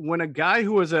 that when a guy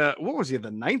who was the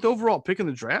 9th overall pick in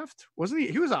the draft, wasn't he?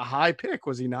 He was a high pick,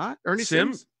 was he not? Ernie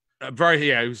Sims?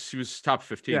 He was top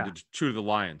 15 to the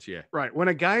Lions. Yeah, right. When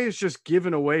a guy is just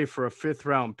given away for a 5th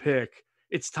round pick,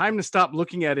 it's time to stop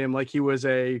looking at him like he was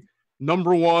a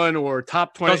number 1 or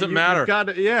top 20. Doesn't matter.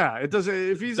 It doesn't.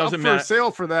 If he's up for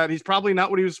sale for that, he's probably not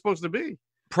what he was supposed to be.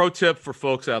 Pro tip for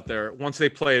folks out there: once they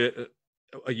play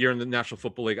a year in the National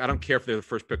Football League, I don't care if they're the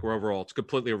first pick or overall. It's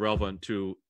completely irrelevant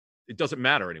to. It doesn't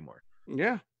matter anymore.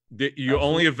 Yeah, you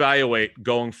only evaluate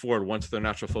going forward once they're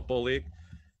National Football League.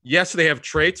 Yes, they have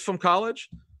traits from college,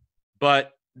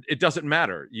 but it doesn't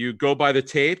matter. You go by the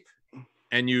tape,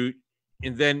 and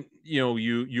then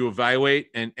you evaluate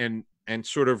and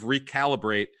sort of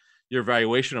recalibrate your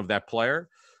evaluation of that player.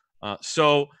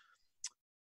 So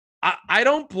I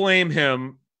don't blame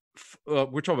him.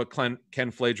 We're talking about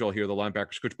Ken Flagel here, the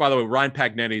linebackers coach. By the way, Ryan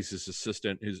Pagnetti's his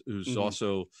assistant, who's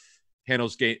also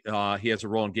handles game. He has a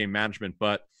role in game management,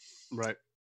 but right.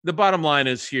 The bottom line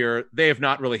is here, they have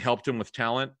not really helped him with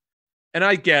talent. and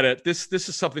I get it. This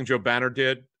is something Joe Banner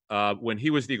did when he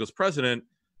was the Eagles president.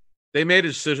 They made a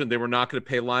decision they were not going to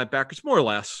pay linebackers, more or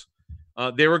less.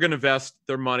 They were going to invest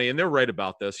their money, and they're right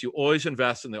about this. You always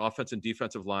invest in the offensive and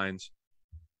defensive lines,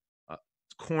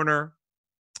 corner,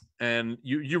 and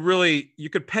you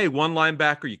could pay one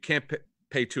linebacker. You can't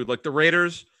pay two. Like the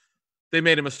Raiders, they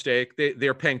made a mistake. They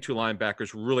are paying two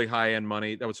linebackers really high end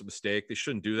money. That was a mistake. They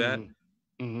shouldn't do that.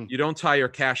 Mm-hmm. You don't tie your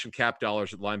cash and cap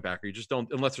dollars at linebacker. You just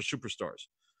don't, unless they're superstars.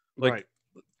 Like,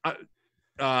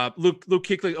 Luke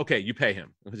Kuechly, okay, you pay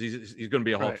him because he's going to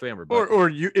be a Hall of Famer. But,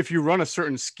 or if you run a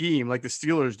certain scheme like the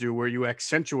Steelers do, where you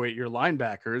accentuate your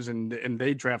linebackers and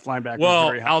they draft linebackers. Well,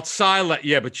 very high. outside,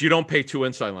 but you don't pay two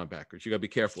inside linebackers. You got to be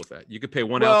careful with that. You could pay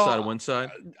one outside and one side.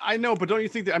 I know, but don't you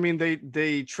think that? I mean,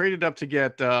 they traded up to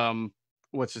get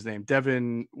what's his name,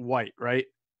 Devin White, right?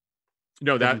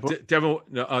 No,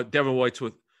 Devin White's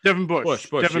with Devin Bush.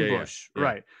 Devin Bush, yeah,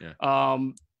 right? Yeah.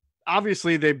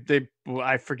 Obviously,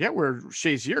 I forget where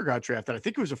Shazier got drafted. I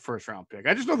think it was a first-round pick.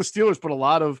 I just know the Steelers put a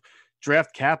lot of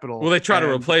draft capital. Well, they try to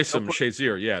replace him,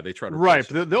 Shazier. Yeah, they try to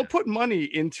replace him. They'll put money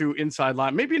into inside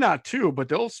line. Maybe not two, but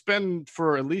they'll spend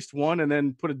for at least one and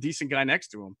then put a decent guy next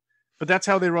to him. But that's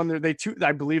how they run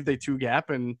I believe they two gap,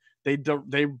 and they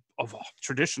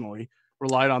traditionally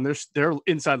relied on their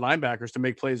inside linebackers to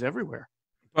make plays everywhere.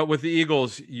 But with the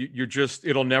Eagles,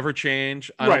 it'll never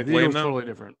change. I don't blame them. Totally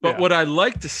different. But what I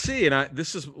like to see, and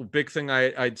this is a big thing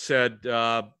I'd said,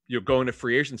 you're going to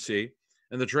free agency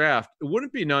and the draft. It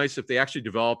wouldn't be nice if they actually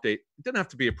developed it didn't have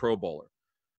to be a Pro Bowler,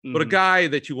 but a guy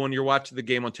that when you're watching the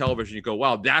game on television, you go,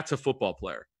 wow, that's a football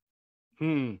player.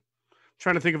 Trying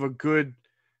to think of a good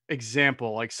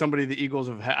example, like somebody the Eagles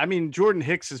have had. I mean, Jordan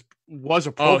Hicks was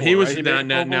a Pro Bowler. He was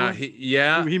right?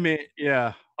 He made.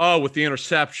 Oh, with the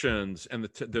interceptions and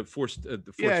the forced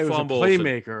fumbles. He was a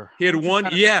playmaker. He had one.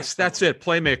 Yes, that's it.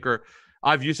 Playmaker.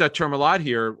 I've used that term a lot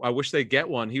here. I wish they get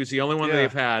one. He was the only one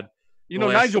they've had.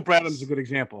 Nigel Bradham's a good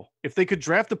example. If they could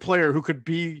draft a player who could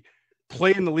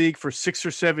play in the league for 6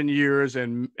 or 7 years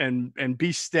and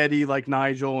be steady like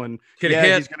Nigel, and he's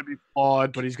going to be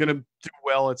flawed, but he's going to do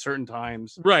well at certain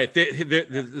times. Right. The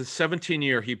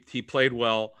 17-year he played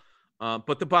well,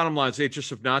 but the bottom line is they just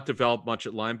have not developed much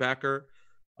at linebacker.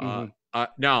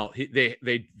 Now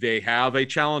they have a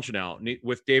challenge now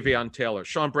with Davion Taylor.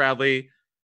 Sean Bradley,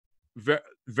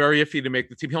 very iffy to make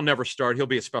the team. He'll never start. He'll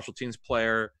be a special teams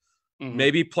player,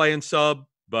 maybe play in sub.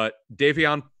 But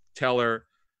Davion Taylor,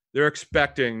 they're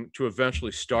expecting to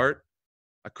eventually start.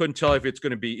 I couldn't tell if it's going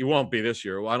to be. It won't be this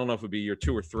year. I don't know if it'll be year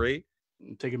 2 or 3.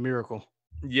 Take a miracle.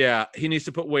 Yeah, he needs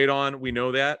to put weight on. We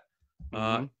know that.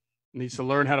 Needs to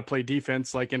learn how to play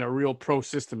defense like in a real pro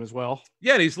system as well.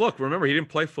 Yeah, and remember, he didn't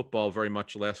play football very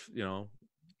much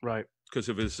right. Because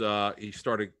of his, he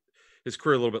started his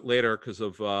career a little bit later because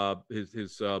of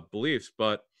his beliefs.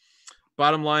 But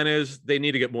bottom line is they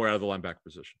need to get more out of the linebacker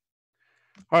position.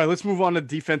 All right, let's move on to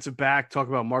defensive back. Talk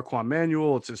about Marquand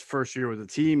Manuel. It's his first year with the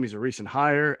team. He's a recent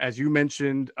hire. As you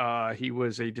mentioned, he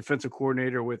was a defensive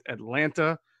coordinator with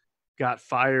Atlanta. Got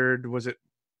fired. Was it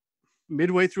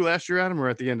midway through last year, Adam, or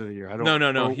at the end of the year? I don't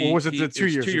know. No. Or was it 2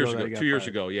 years ago? 2 years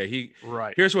ago. Yeah.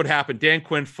 Right. Here's what happened. Dan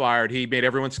Quinn fired. He made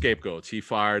everyone scapegoats. He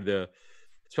fired the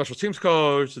special teams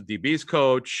coach, the DB's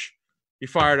coach. He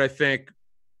fired, I think,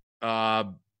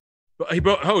 he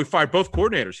fired both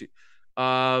coordinators.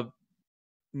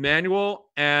 Manuel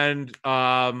and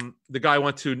the guy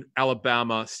went to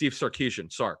Alabama, Steve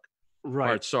Sarkisian, Sark. Right.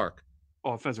 Fired Sark.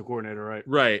 Offensive coordinator,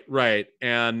 right? Right.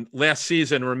 And last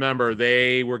season, remember,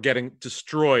 they were getting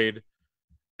destroyed.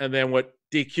 And then what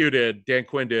DQ did, Dan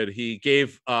Quinn did, he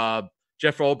gave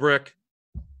Jeff Ulbrich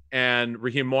and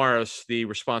Raheem Morris the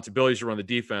responsibilities to run the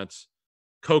defense,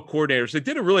 co-coordinators. They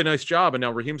did a really nice job, and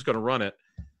now Raheem's going to run it.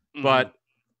 But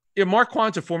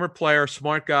Marquand's a former player,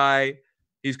 smart guy.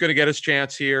 He's going to get his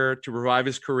chance here to revive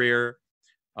his career.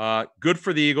 Good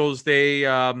for the Eagles. They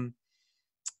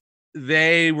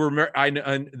were.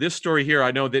 And this story here,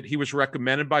 I know that he was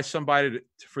recommended by somebody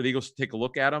for the Eagles to take a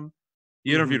look at him.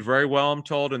 He interviewed very well, I'm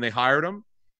told, and they hired him.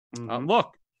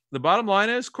 Look, the bottom line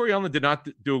is Corey Allen did not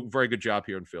do a very good job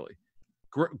here in Philly.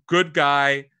 Good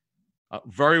guy,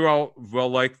 very well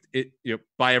liked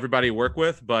by everybody you work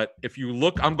with. But if you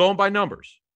look, I'm going by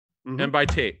numbers and by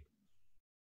tape.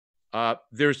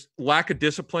 There's lack of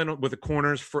discipline with the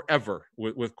corners forever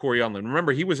with Corey Allen.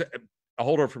 Remember, he was a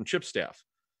holder from Chip staff.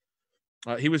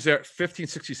 He was there 15,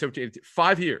 16, 17, 18,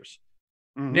 5 years.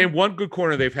 Name one good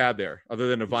corner they've had there other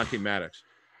than Avonte Maddox.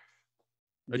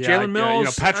 Jalen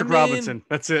Mills, Patrick Robinson.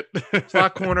 That's it.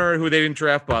 slot corner who they didn't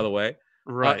draft, by the way.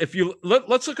 Right. If you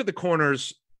let's look at the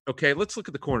corners. Okay, let's look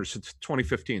at the corners since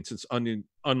 2015, since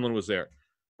Unlin was there.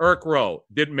 Eric Rowe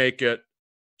didn't make it.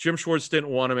 Jim Schwartz didn't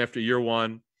want him after year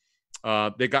one.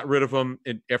 They got rid of him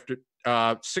after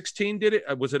 16. Did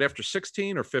it? Was it after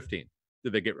 16 or 15?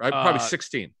 Did they get probably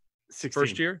 16? 16.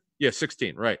 First year? Yeah,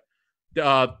 16. Right.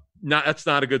 That's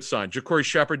not a good sign. Ja'Cory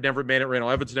Shepard never made it.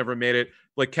 Randall Evans never made it.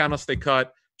 Blake Countess they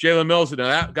cut. Jalen Mills, now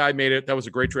that guy made it. That was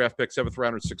a great draft pick, 7th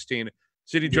rounder, 16.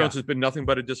 Sidney Jones has been nothing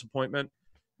but a disappointment.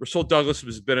 Rasul Douglas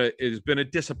has been a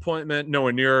disappointment,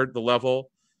 nowhere near the level.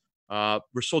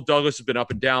 Rasul Douglas has been up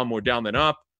and down, more down than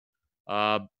up.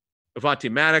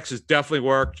 Avonte Maddox has definitely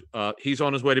worked. He's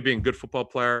on his way to being a good football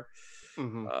player.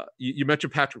 Mm-hmm. You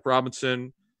mentioned Patrick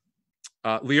Robinson.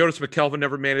 Leotis McKelvin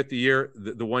never made it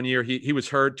the 1 year he was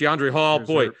hurt. DeAndre Hall,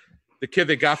 the kid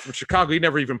they got from Chicago, he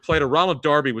never even played. Ronald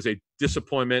Darby was a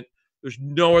disappointment. There's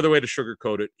no other way to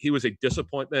sugarcoat it. He was a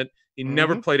disappointment. He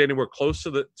never played anywhere close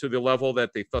to the level that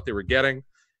they thought they were getting.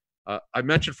 I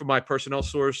mentioned from my personnel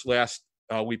source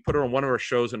we put it on one of our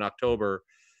shows in October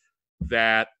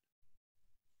that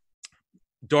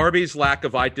Darby's lack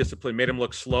of eye discipline made him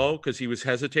look slow because he was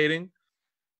hesitating.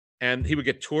 And he would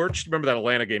get torched. Remember that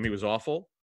Atlanta game? He was awful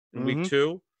in week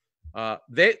 2.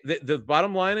 The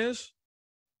bottom line is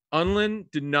Unlin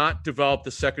did not develop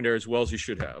the secondary as well as he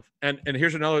should have. And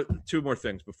here's two more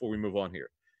things before we move on here.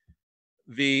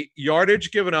 The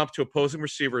yardage given up to opposing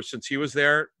receivers since he was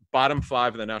there, bottom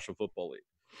 5 in the National Football League.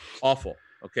 Awful,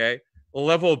 okay? The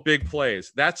level of big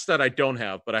plays. That's that I don't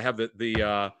have, but I have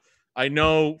I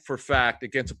know for fact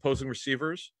against opposing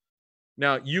receivers.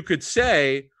 Now, you could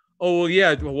say, oh, well,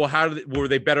 yeah. Well, were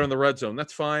they better in the red zone?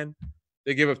 That's fine.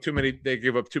 They give up too many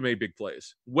big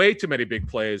plays. Way too many big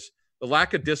plays. The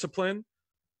lack of discipline,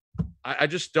 I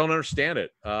just don't understand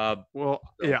it. I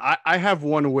have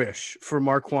one wish for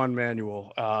Marquand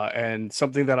Manuel, and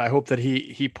something that I hope that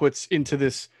he puts into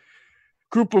this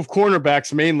group of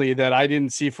cornerbacks mainly that I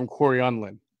didn't see from Corey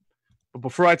Unlin. But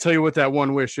before I tell you what that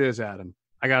one wish is, Adam,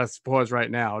 I got to pause right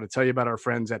now to tell you about our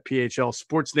friends at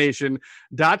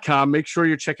PHLSportsNation.com. Make sure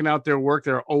you're checking out their work.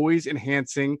 They're always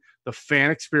enhancing the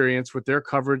fan experience with their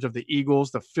coverage of the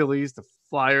Eagles, the Phillies, the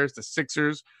Flyers, the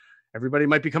Sixers. Everybody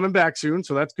might be coming back soon,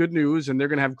 so that's good news, and they're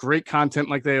going to have great content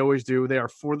like they always do. They are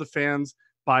for the fans,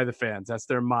 by the fans. That's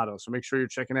their motto. So make sure you're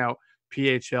checking out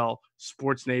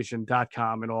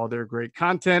PHLSportsNation.com and all their great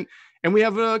content. And we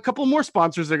have a couple more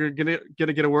sponsors that are going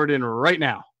to get a word in right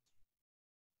now.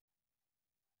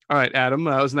 All right, Adam,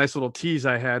 that was a nice little tease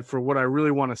I had for what I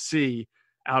really want to see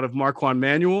out of Marquand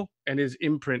Manuel and his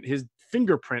imprint, his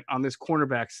fingerprint on this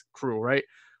cornerbacks crew, right?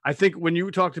 I think when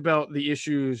you talked about the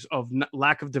issues of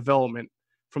lack of development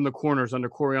from the corners under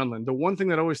Corey Unlin, the one thing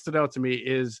that always stood out to me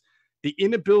is the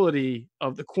inability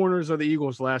of the corners of the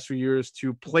Eagles the last few years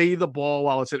to play the ball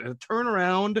while it's a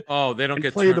turnaround. Oh, they don't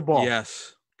get play the ball.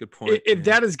 Yes, good point.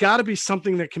 That has got to be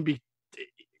something that can be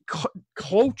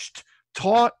coached,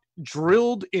 taught,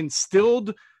 drilled,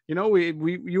 instilled. You know,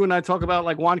 you and I talk about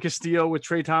like Juan Castillo with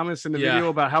Trey Thomas in the video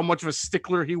about how much of a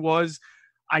stickler he was.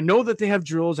 I know that they have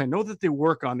drills. I know that they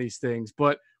work on these things,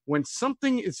 but when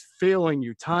something is failing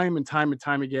you time and time and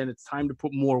time again, it's time to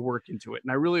put more work into it.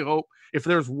 And I really hope if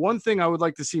there's one thing I would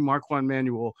like to see Marquand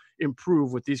Manuel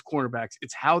improve with these cornerbacks,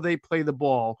 it's how they play the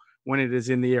ball when it is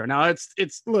in the air. Now it's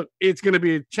going to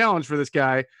be a challenge for this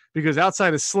guy because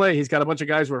outside of Slay, he's got a bunch of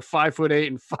guys who are 5'8"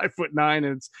 and 5'9", and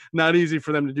it's not easy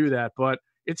for them to do that, but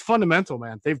it's fundamental,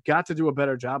 man. They've got to do a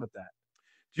better job at that.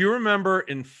 Do you remember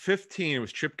in 15, it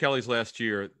was Chip Kelly's last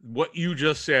year, what you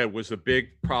just said was a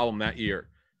big problem that year.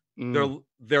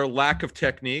 Their lack of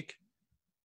technique.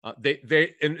 And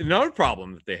another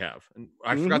problem that they have, and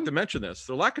I forgot to mention this,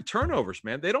 their lack of turnovers,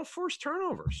 man. They don't force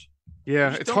turnovers.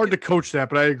 Yeah, it's hard to coach that,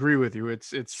 but I agree with you.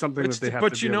 It's something that they have to do.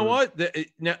 But you know what?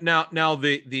 Now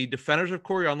the defenders of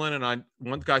Corey Unlin, and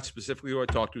one guy specifically who I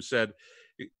talked to said,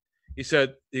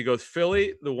 he goes,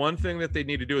 Philly, the one thing that they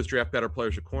need to do is draft better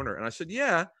players at corner. And I said,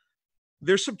 yeah,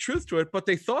 there's some truth to it, but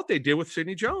they thought they did with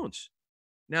Sidney Jones.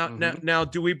 Now,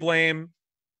 do we blame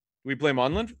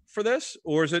Unlin for this,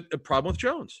 or is it a problem with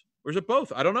Jones, or is it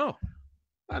both? I don't know.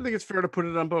 I think it's fair to put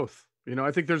it on both. You know,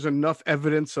 I think there's enough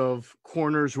evidence of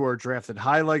corners who are drafted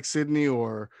high like Sidney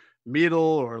or middle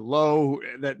or low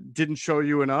that didn't show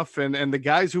you enough. And the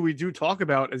guys who we do talk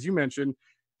about, as you mentioned,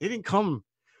 they didn't come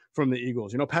from the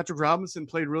Eagles. You know, Patrick Robinson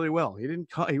played really well.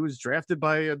 He was drafted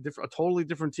by a totally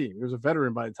different team. He was a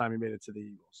veteran by the time he made it to the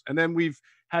Eagles. And then we've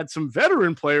had some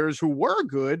veteran players who were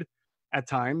good at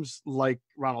times, like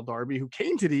Ronald Darby, who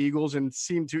came to the Eagles and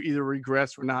seemed to either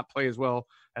regress or not play as well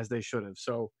as they should have.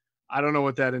 So I don't know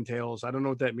what that entails. I don't know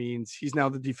what that means. He's now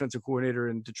the defensive coordinator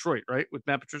in Detroit, right? With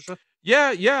Matt Patricia?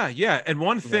 Yeah. And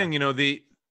one thing,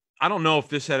 I don't know if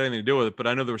this had anything to do with it, but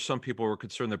I know there were some people who were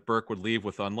concerned that Burke would leave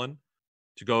with Unlin.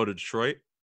 to go to Detroit.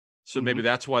 So maybe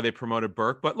that's why they promoted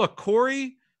Burke. But look,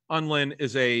 Corey Unlin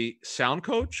is a sound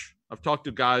coach. I've talked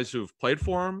to guys who've played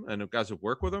for him and guys who've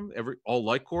worked with him. All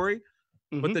like Corey,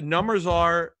 but the numbers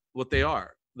are what they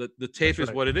are. The tape is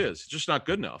what it is. It's just not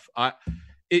good enough.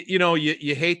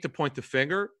 You hate to point the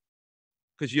finger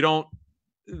because you don't.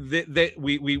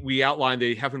 We outlined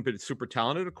they haven't been super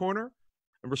talented at corner,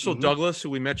 and Russell Douglas, who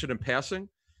we mentioned in passing,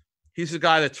 he's a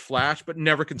guy that's flashed but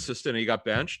never consistent. And he got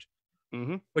benched.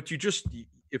 But you just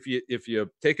if you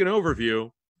take an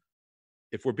overview.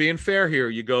 If we're being fair here,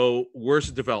 you go, where's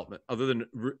the development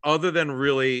other than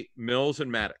really Mills and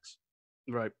Maddox?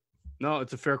 Right. No,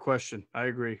 it's a fair question. I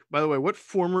agree. By the way, what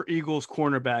former Eagles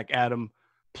cornerback, Adam,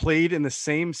 played in the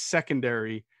same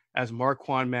secondary as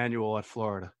Marquand Manuel at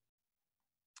Florida?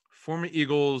 Former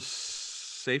Eagles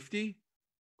safety?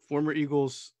 Former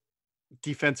Eagles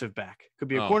defensive back. Could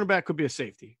be a cornerback, could be a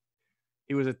safety.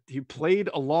 He played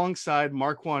alongside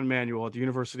Marquand Manuel at the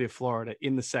University of Florida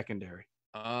in the secondary.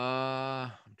 I'm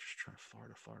just trying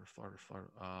Florida.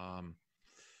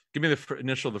 Give me the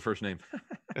initial of the first name.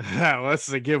 Well, that's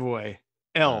a giveaway.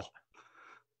 L.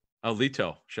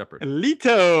 Lito Shepard.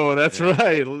 Lito, that's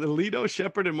right. Lito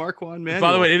Shepard and Marquand Manuel.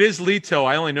 By the way, it is Lito.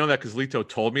 I only know that because Lito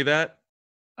told me that.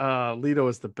 Lito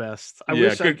is the best.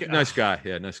 Nice guy.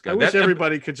 Yeah, nice guy. I wish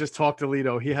everybody could just talk to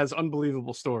Lito. He has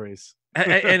unbelievable stories.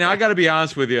 and I got to be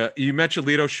honest with you. You mentioned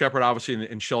Lito Shepard, obviously,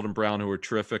 and Sheldon Brown, who were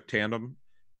terrific tandem.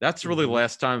 That's really the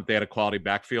last time they had a quality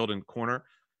backfield and corner.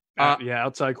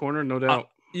 Outside corner, no doubt.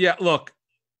 Look,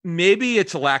 maybe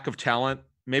it's a lack of talent.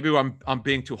 Maybe I'm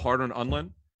being too hard on Unlin.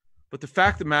 But the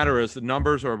fact of the matter is the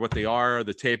numbers are what they are.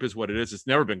 The tape is what it is. It's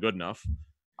never been good enough.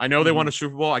 I know they won a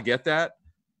Super Bowl. I get that.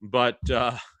 But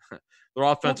their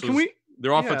offense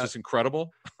is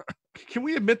incredible. Can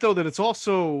we admit, though, that it's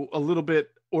also a little bit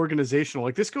organizational?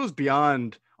 Like, this goes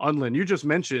beyond Unlin. You just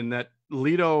mentioned that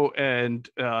Lito and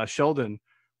Sheldon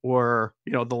were,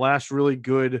 the last really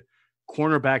good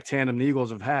cornerback tandem the Eagles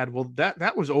have had. Well,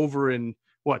 that was over in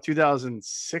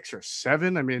 2006 or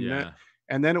 7. I mean,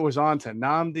 and then it was on to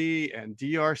Nnamdi and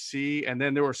DRC, and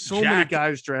then there were many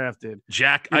guys drafted.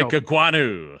 Jack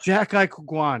Ikeguanu,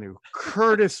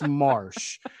 Curtis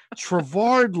Marsh,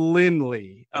 Trevard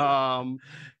Lindley. Who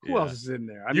else is in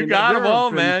there? You got them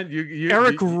all, man.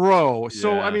 Eric Rowe.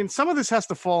 So, I mean, some of this has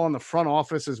to fall on the front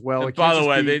office as well. By the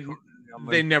way,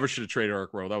 they never should have traded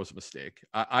Eric Rowe. That was a mistake.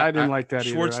 I didn't like that.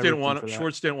 Schwartz didn't want him.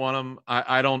 Schwartz didn't want him.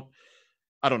 I don't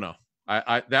know.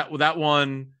 That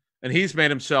one, and he's made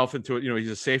himself into it. He's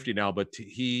a safety now, but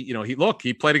he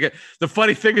played again. The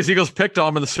funny thing is, Eagles picked on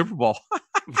him in the Super Bowl.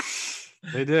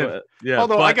 They did.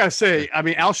 Although I gotta say, I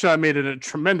mean, Alshon made it a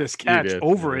tremendous catch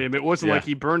over him. It wasn't like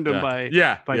he burned him by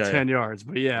 10 yards.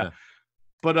 But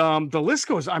But the list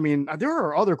goes. I mean, there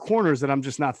are other corners that I'm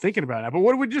just not thinking about. But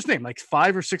what did we just name? Like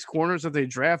 5 or 6 corners that they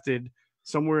drafted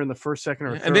somewhere in the first, second,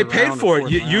 or third. And they paid for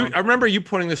it. I remember you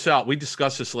pointing this out. We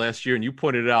discussed this last year, and you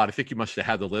pointed it out. I think you must have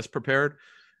had the list prepared.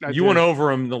 You went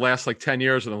over them the last 10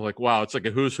 years, and I'm like, wow, it's like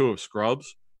a who's who of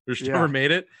scrubs. Who's never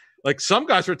made it. Like, some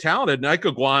guys are talented. Ike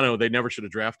Iguano, they never should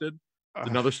have drafted.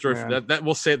 Another story for that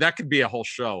we'll say that could be a whole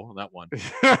show on that one.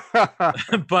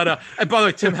 But and by the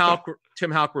way,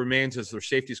 Tim Houck remains as their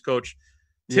safeties coach.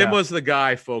 Tim was the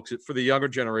guy, folks, for the younger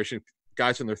generation,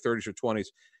 guys in their 30s or 20s.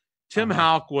 Tim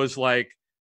Houck was like,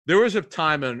 there was a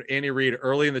time in Andy Reid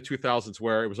early in the 2000s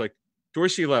where it was like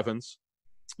Dorsey Levens,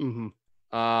 Tim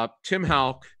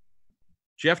Houck,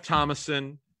 Jeff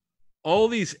Thomason, all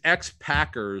these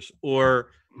ex-Packers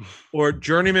or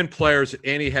journeyman players that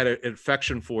Andy had an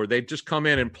affection for. They'd just come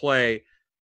in and play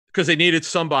because they needed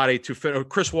somebody to fit.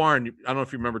 Chris Warren, I don't know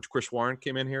if you remember, Chris Warren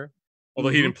came in here, although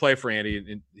he didn't play for Andy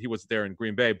and he was there in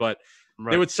Green Bay. But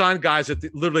they would sign guys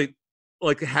that literally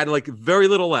had very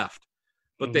little left.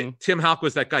 But Tim Houck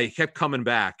was that guy. He kept coming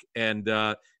back, and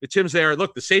Tim's there.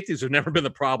 Look, the safeties have never been the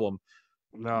problem.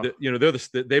 No,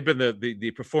 they've been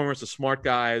the performers, the smart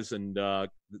guys, and the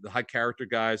high character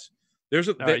guys.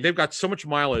 They've got so much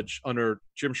mileage under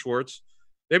Jim Schwartz.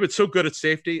 They've been so good at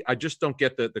safety. I just don't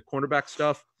get the cornerback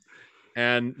stuff.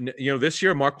 And this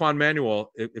year, Marquand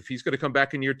Manuel, if he's going to come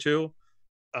back in year 2,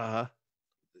 the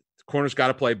corner's got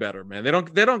to play better, man. They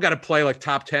don't got to play like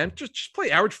top 10. Just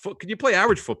play average foot. Can you play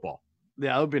average football?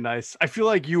 Yeah, that would be nice. I feel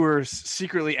like you were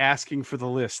secretly asking for the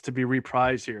list to be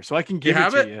reprised here, so I can give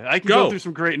it to you. I can go through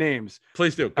some great names.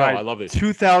 Please do. Go. Right. I love these.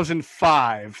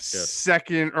 2005,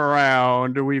 second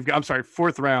round.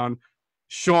 Fourth round.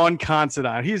 Sean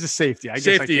Considine. He's a safety. Out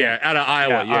of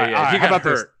Iowa. He got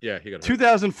hurt. Yeah, he got hurt.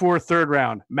 2004, third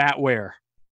round. Matt Ware.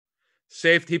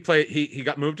 Safety. He played. He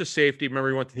got moved to safety. Remember,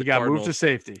 he went to the Cardinals. Moved to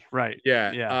safety. Right.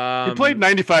 Yeah. Yeah. He played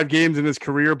 95 games in his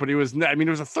career, but he was. I mean,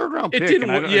 it was a third round pick. It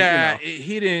didn't.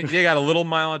 He didn't. They got a little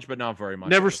mileage, but not very much.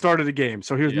 Never started a game,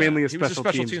 so he was mainly a special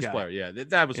teams guy. player. Yeah,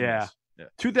 that was. Yeah.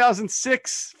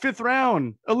 2006, 5th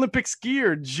round, Olympic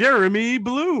skier Jeremy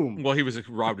Bloom. Well, he was a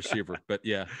wide receiver, but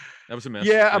yeah, that was a mess.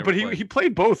 Yeah, but he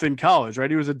played both in college, right?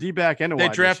 He was a D-back and a wide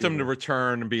receiver. They drafted him to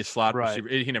return and be a slot receiver.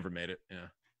 He never made it. Yeah.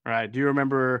 Right. Do you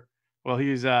remember? Well,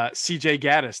 he's C.J.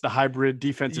 Gaddis, the hybrid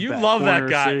defensive back. You love that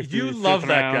guy. You love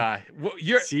that guy. Well,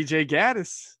 C.J.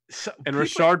 Gaddis and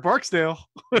Rashard Barksdale.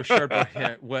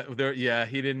 Yeah,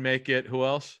 he didn't make it. Who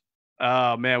else?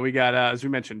 Oh man, we got as we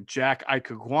mentioned, Jack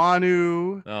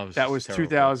Ikegwanu. That was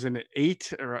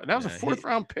 2008. That was a 4th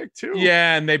round pick too.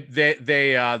 Yeah, and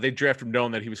they drafted him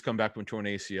knowing that he was coming back from torn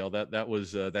ACL. That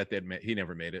was he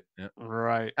never made it. Yeah.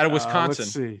 Right. Out of Wisconsin.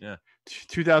 Let's see. Yeah.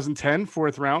 2010,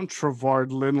 4th round,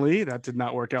 Trevard Lindley. That did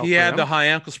not work out. He had the high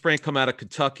ankle sprain come out of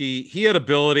Kentucky. He had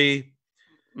ability.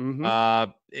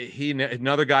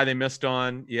 Another guy they missed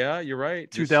on. Yeah, you're right.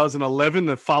 2011,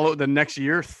 the next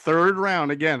year, 3rd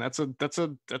round. Again, that's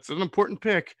an important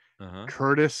pick.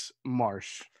 Curtis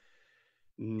Marsh.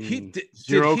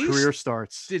 Zero career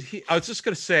starts. I was just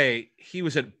gonna say he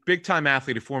was a big time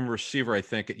athlete, a former receiver, I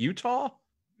think, at Utah.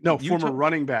 No, former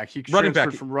running back. He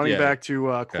transferred from running back to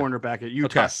cornerback at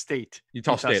Utah State.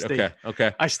 Utah State.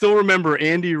 Okay. I still remember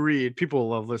Andy Reid. People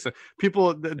love listening.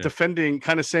 People defending,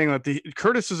 kind of saying that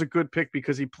Curtis is a good pick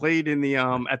because he played in the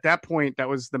at that point that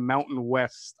was the Mountain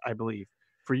West, I believe,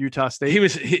 for Utah State. He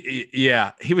was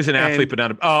an athlete, but not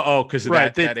because of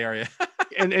that area.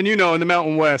 and in the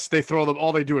Mountain West,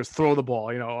 all they do is throw the ball.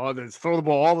 They throw the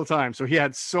ball all the time. So he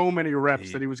had so many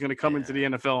reps that he was going to come into the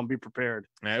NFL and be prepared.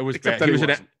 It was bad.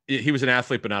 He was an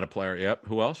athlete, but not a player. Yep.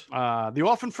 Who else? The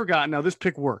often forgotten. Now this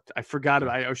pick worked. I forgot it.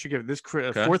 I should give it this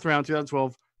 4th round,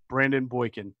 2012. Brandon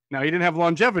Boykin. Now he didn't have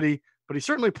longevity, but he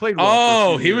certainly played well.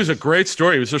 Oh, he was a great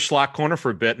story. He was their slot corner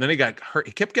for a bit, and then he got hurt.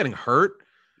 He kept getting hurt.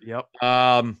 Yep.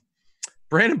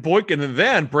 Brandon Boykin, and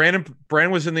then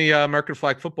Brandon was in the American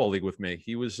Flag Football League with me.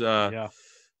 He was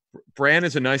Brandon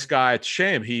is a nice guy. It's a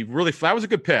shame that was a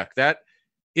good pick. That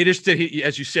it is that he,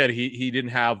 as you said, he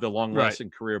didn't have the long lasting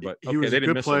career, but he was a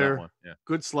good player. On that one. Yeah.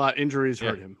 Good slot. Injuries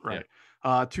hurt him. Right.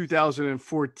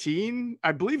 2014,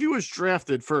 I believe he was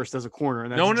drafted first as a corner,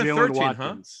 and that's Jalen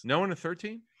Watkins. No one at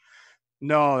 13.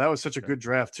 No, that was such a good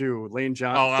draft too. Lane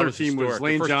Johnson. 13 was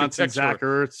Lane Johnson, Zach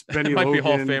Ertz, Benny Logan. Might be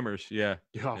Hall of Famers. Yeah.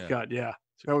 Oh God, yeah.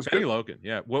 That was Benny good. Logan.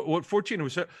 Yeah. What 14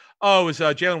 was? Oh, it was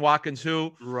Jalen Watkins,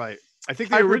 who I think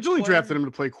they originally drafted him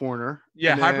to play corner.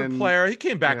 Yeah, hybrid player. He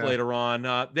came back later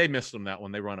on. They missed him that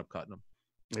one. They wound up cutting him.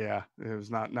 Yeah, it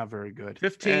was not very good.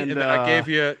 15, and then I gave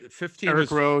you 15. Eric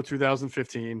Rowe,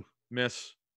 2015.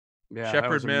 Miss. Yeah,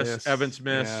 Shepard miss. Evans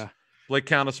miss. Yeah. Blake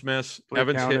Countess miss.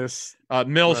 Evans hit.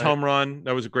 Mills home run.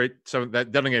 That was a great. So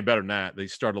that doesn't get better than that. They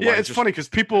started. Yeah, it's funny because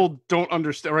people don't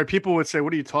understand. Right? People would say,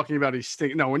 "What are you talking about? He's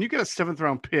stinking." No, when you get a 7th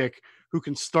round pick who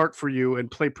can start for you and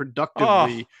play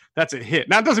productively, that's a hit.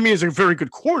 Now, it doesn't mean he's a very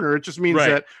good corner. It just means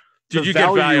that did you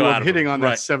get value out of hitting on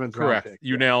that 7th round pick?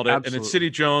 You nailed it. Absolutely. And then City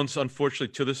Jones,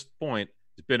 unfortunately, to this point,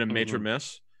 has been a major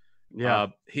miss. Yeah,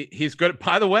 he's good.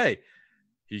 By the way,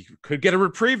 he could get a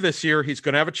reprieve this year. He's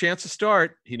going to have a chance to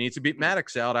start. He needs to beat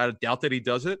Maddox out. I doubt that he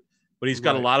does it, but he's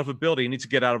got a lot of ability. He needs to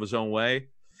get out of his own way.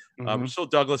 Russell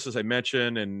Douglas, as I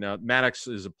mentioned, and Maddox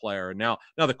is a player. Now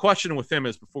the question with him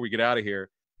is, before we get out of here,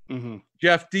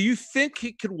 Geoff, do you think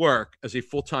he could work as a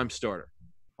full-time starter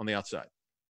on the outside?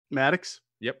 Maddox?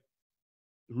 Yep.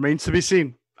 Remains to be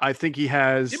seen. I think he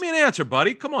has. Give me an answer,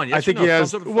 buddy. Come on. Yes, I think he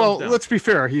has. Well, let's be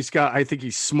fair. I think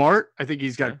he's smart. I think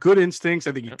he's got good instincts.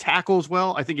 I think he tackles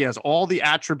well. I think he has all the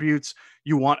attributes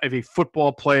you want of a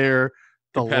football player.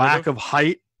 The lack of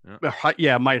height,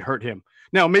 might hurt him.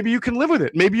 Now, maybe you can live with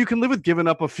it. Maybe you can live with giving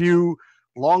up a few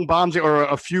long bombs or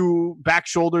a few back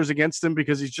shoulders against him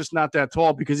because he's just not that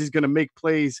tall, because he's going to make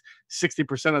plays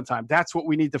 60% of the time. That's what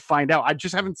we need to find out. I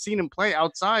just haven't seen him play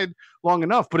outside long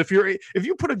enough. But if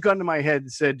you put a gun to my head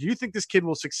and said, do you think this kid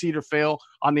will succeed or fail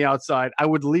on the outside? I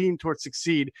would lean towards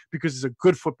succeed because he's a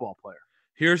good football player.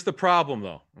 Here's the problem,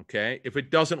 though. Okay. If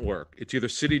it doesn't work, it's either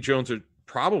City Jones or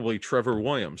probably Trevor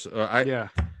Williams.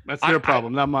 That's their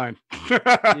problem, not mine.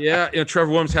 Trevor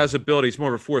Williams has ability. He's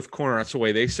more of a 4th corner. That's the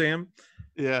way they say him.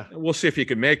 Yeah. We'll see if he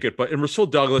can make it. But in Russell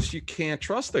Douglas, you can't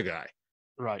trust the guy.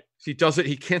 Right. He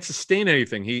can't sustain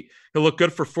anything. He'll look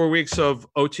good for 4 weeks of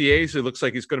OTAs. It looks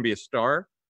like he's going to be a star.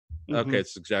 Okay,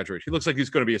 it's exaggerated. He looks like he's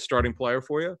going to be a starting player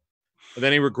for you. And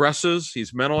then he regresses.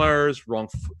 He's mental errors, wrong,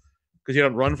 because he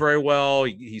doesn't run very well.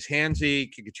 He's handsy. You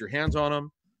can get your hands on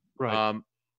him. Right.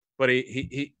 But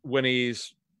he when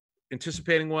he's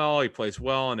anticipating well, he plays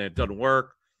well, and it doesn't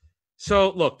work.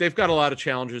 So, look, they've got a lot of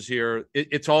challenges here.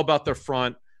 It's all about their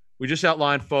front. We just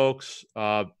outlined, folks,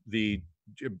 the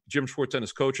Jim Schwartz and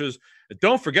his coaches. And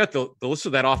don't forget the list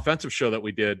of that offensive show that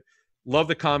we did. Love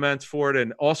the comments for it.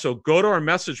 And also go to our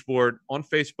message board on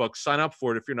Facebook. Sign up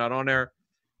for it if you're not on there.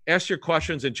 Ask your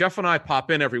questions. And Geoff and I pop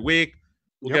in every week.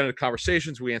 We'll get into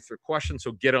conversations. We answer questions.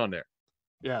 So get on there.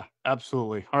 Yeah,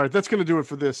 absolutely. All right, that's going to do it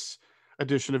for this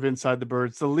edition of Inside the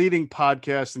Birds, the leading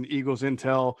podcast in Eagles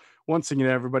intel. Once again,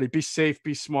 everybody, be safe,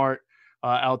 be smart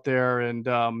out there, and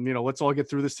let's all get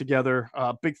through this together.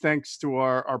 Big thanks to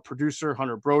our producer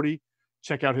Hunter Brody.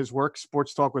 Check out his work,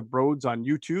 Sports Talk with Broads, on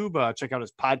YouTube. Check out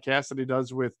his podcast that he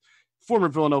does with former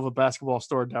Villanova basketball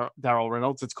star Darryl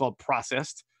Reynolds. It's called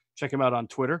Processed. Check him out on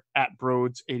Twitter at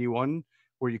Broads81,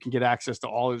 where you can get access to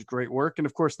all his great work. And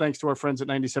of course, thanks to our friends at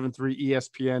 97.3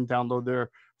 ESPN. Download their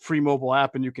free mobile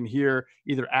app, and you can hear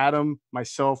either Adam,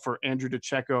 myself, or Andrew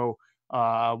DeCecco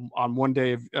on one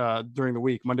day during the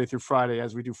week, Monday through Friday,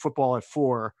 as we do football at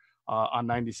 4 on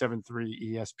 97.3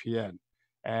 ESPN.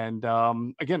 And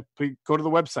again, please go to the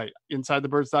website,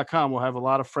 insidethebirds.com. We'll have a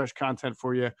lot of fresh content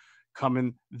for you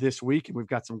coming this week, and we've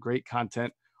got some great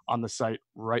content on the site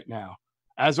right now.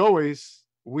 As always,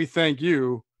 we thank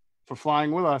you for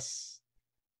flying with us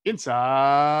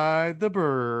inside the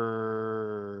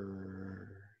bird.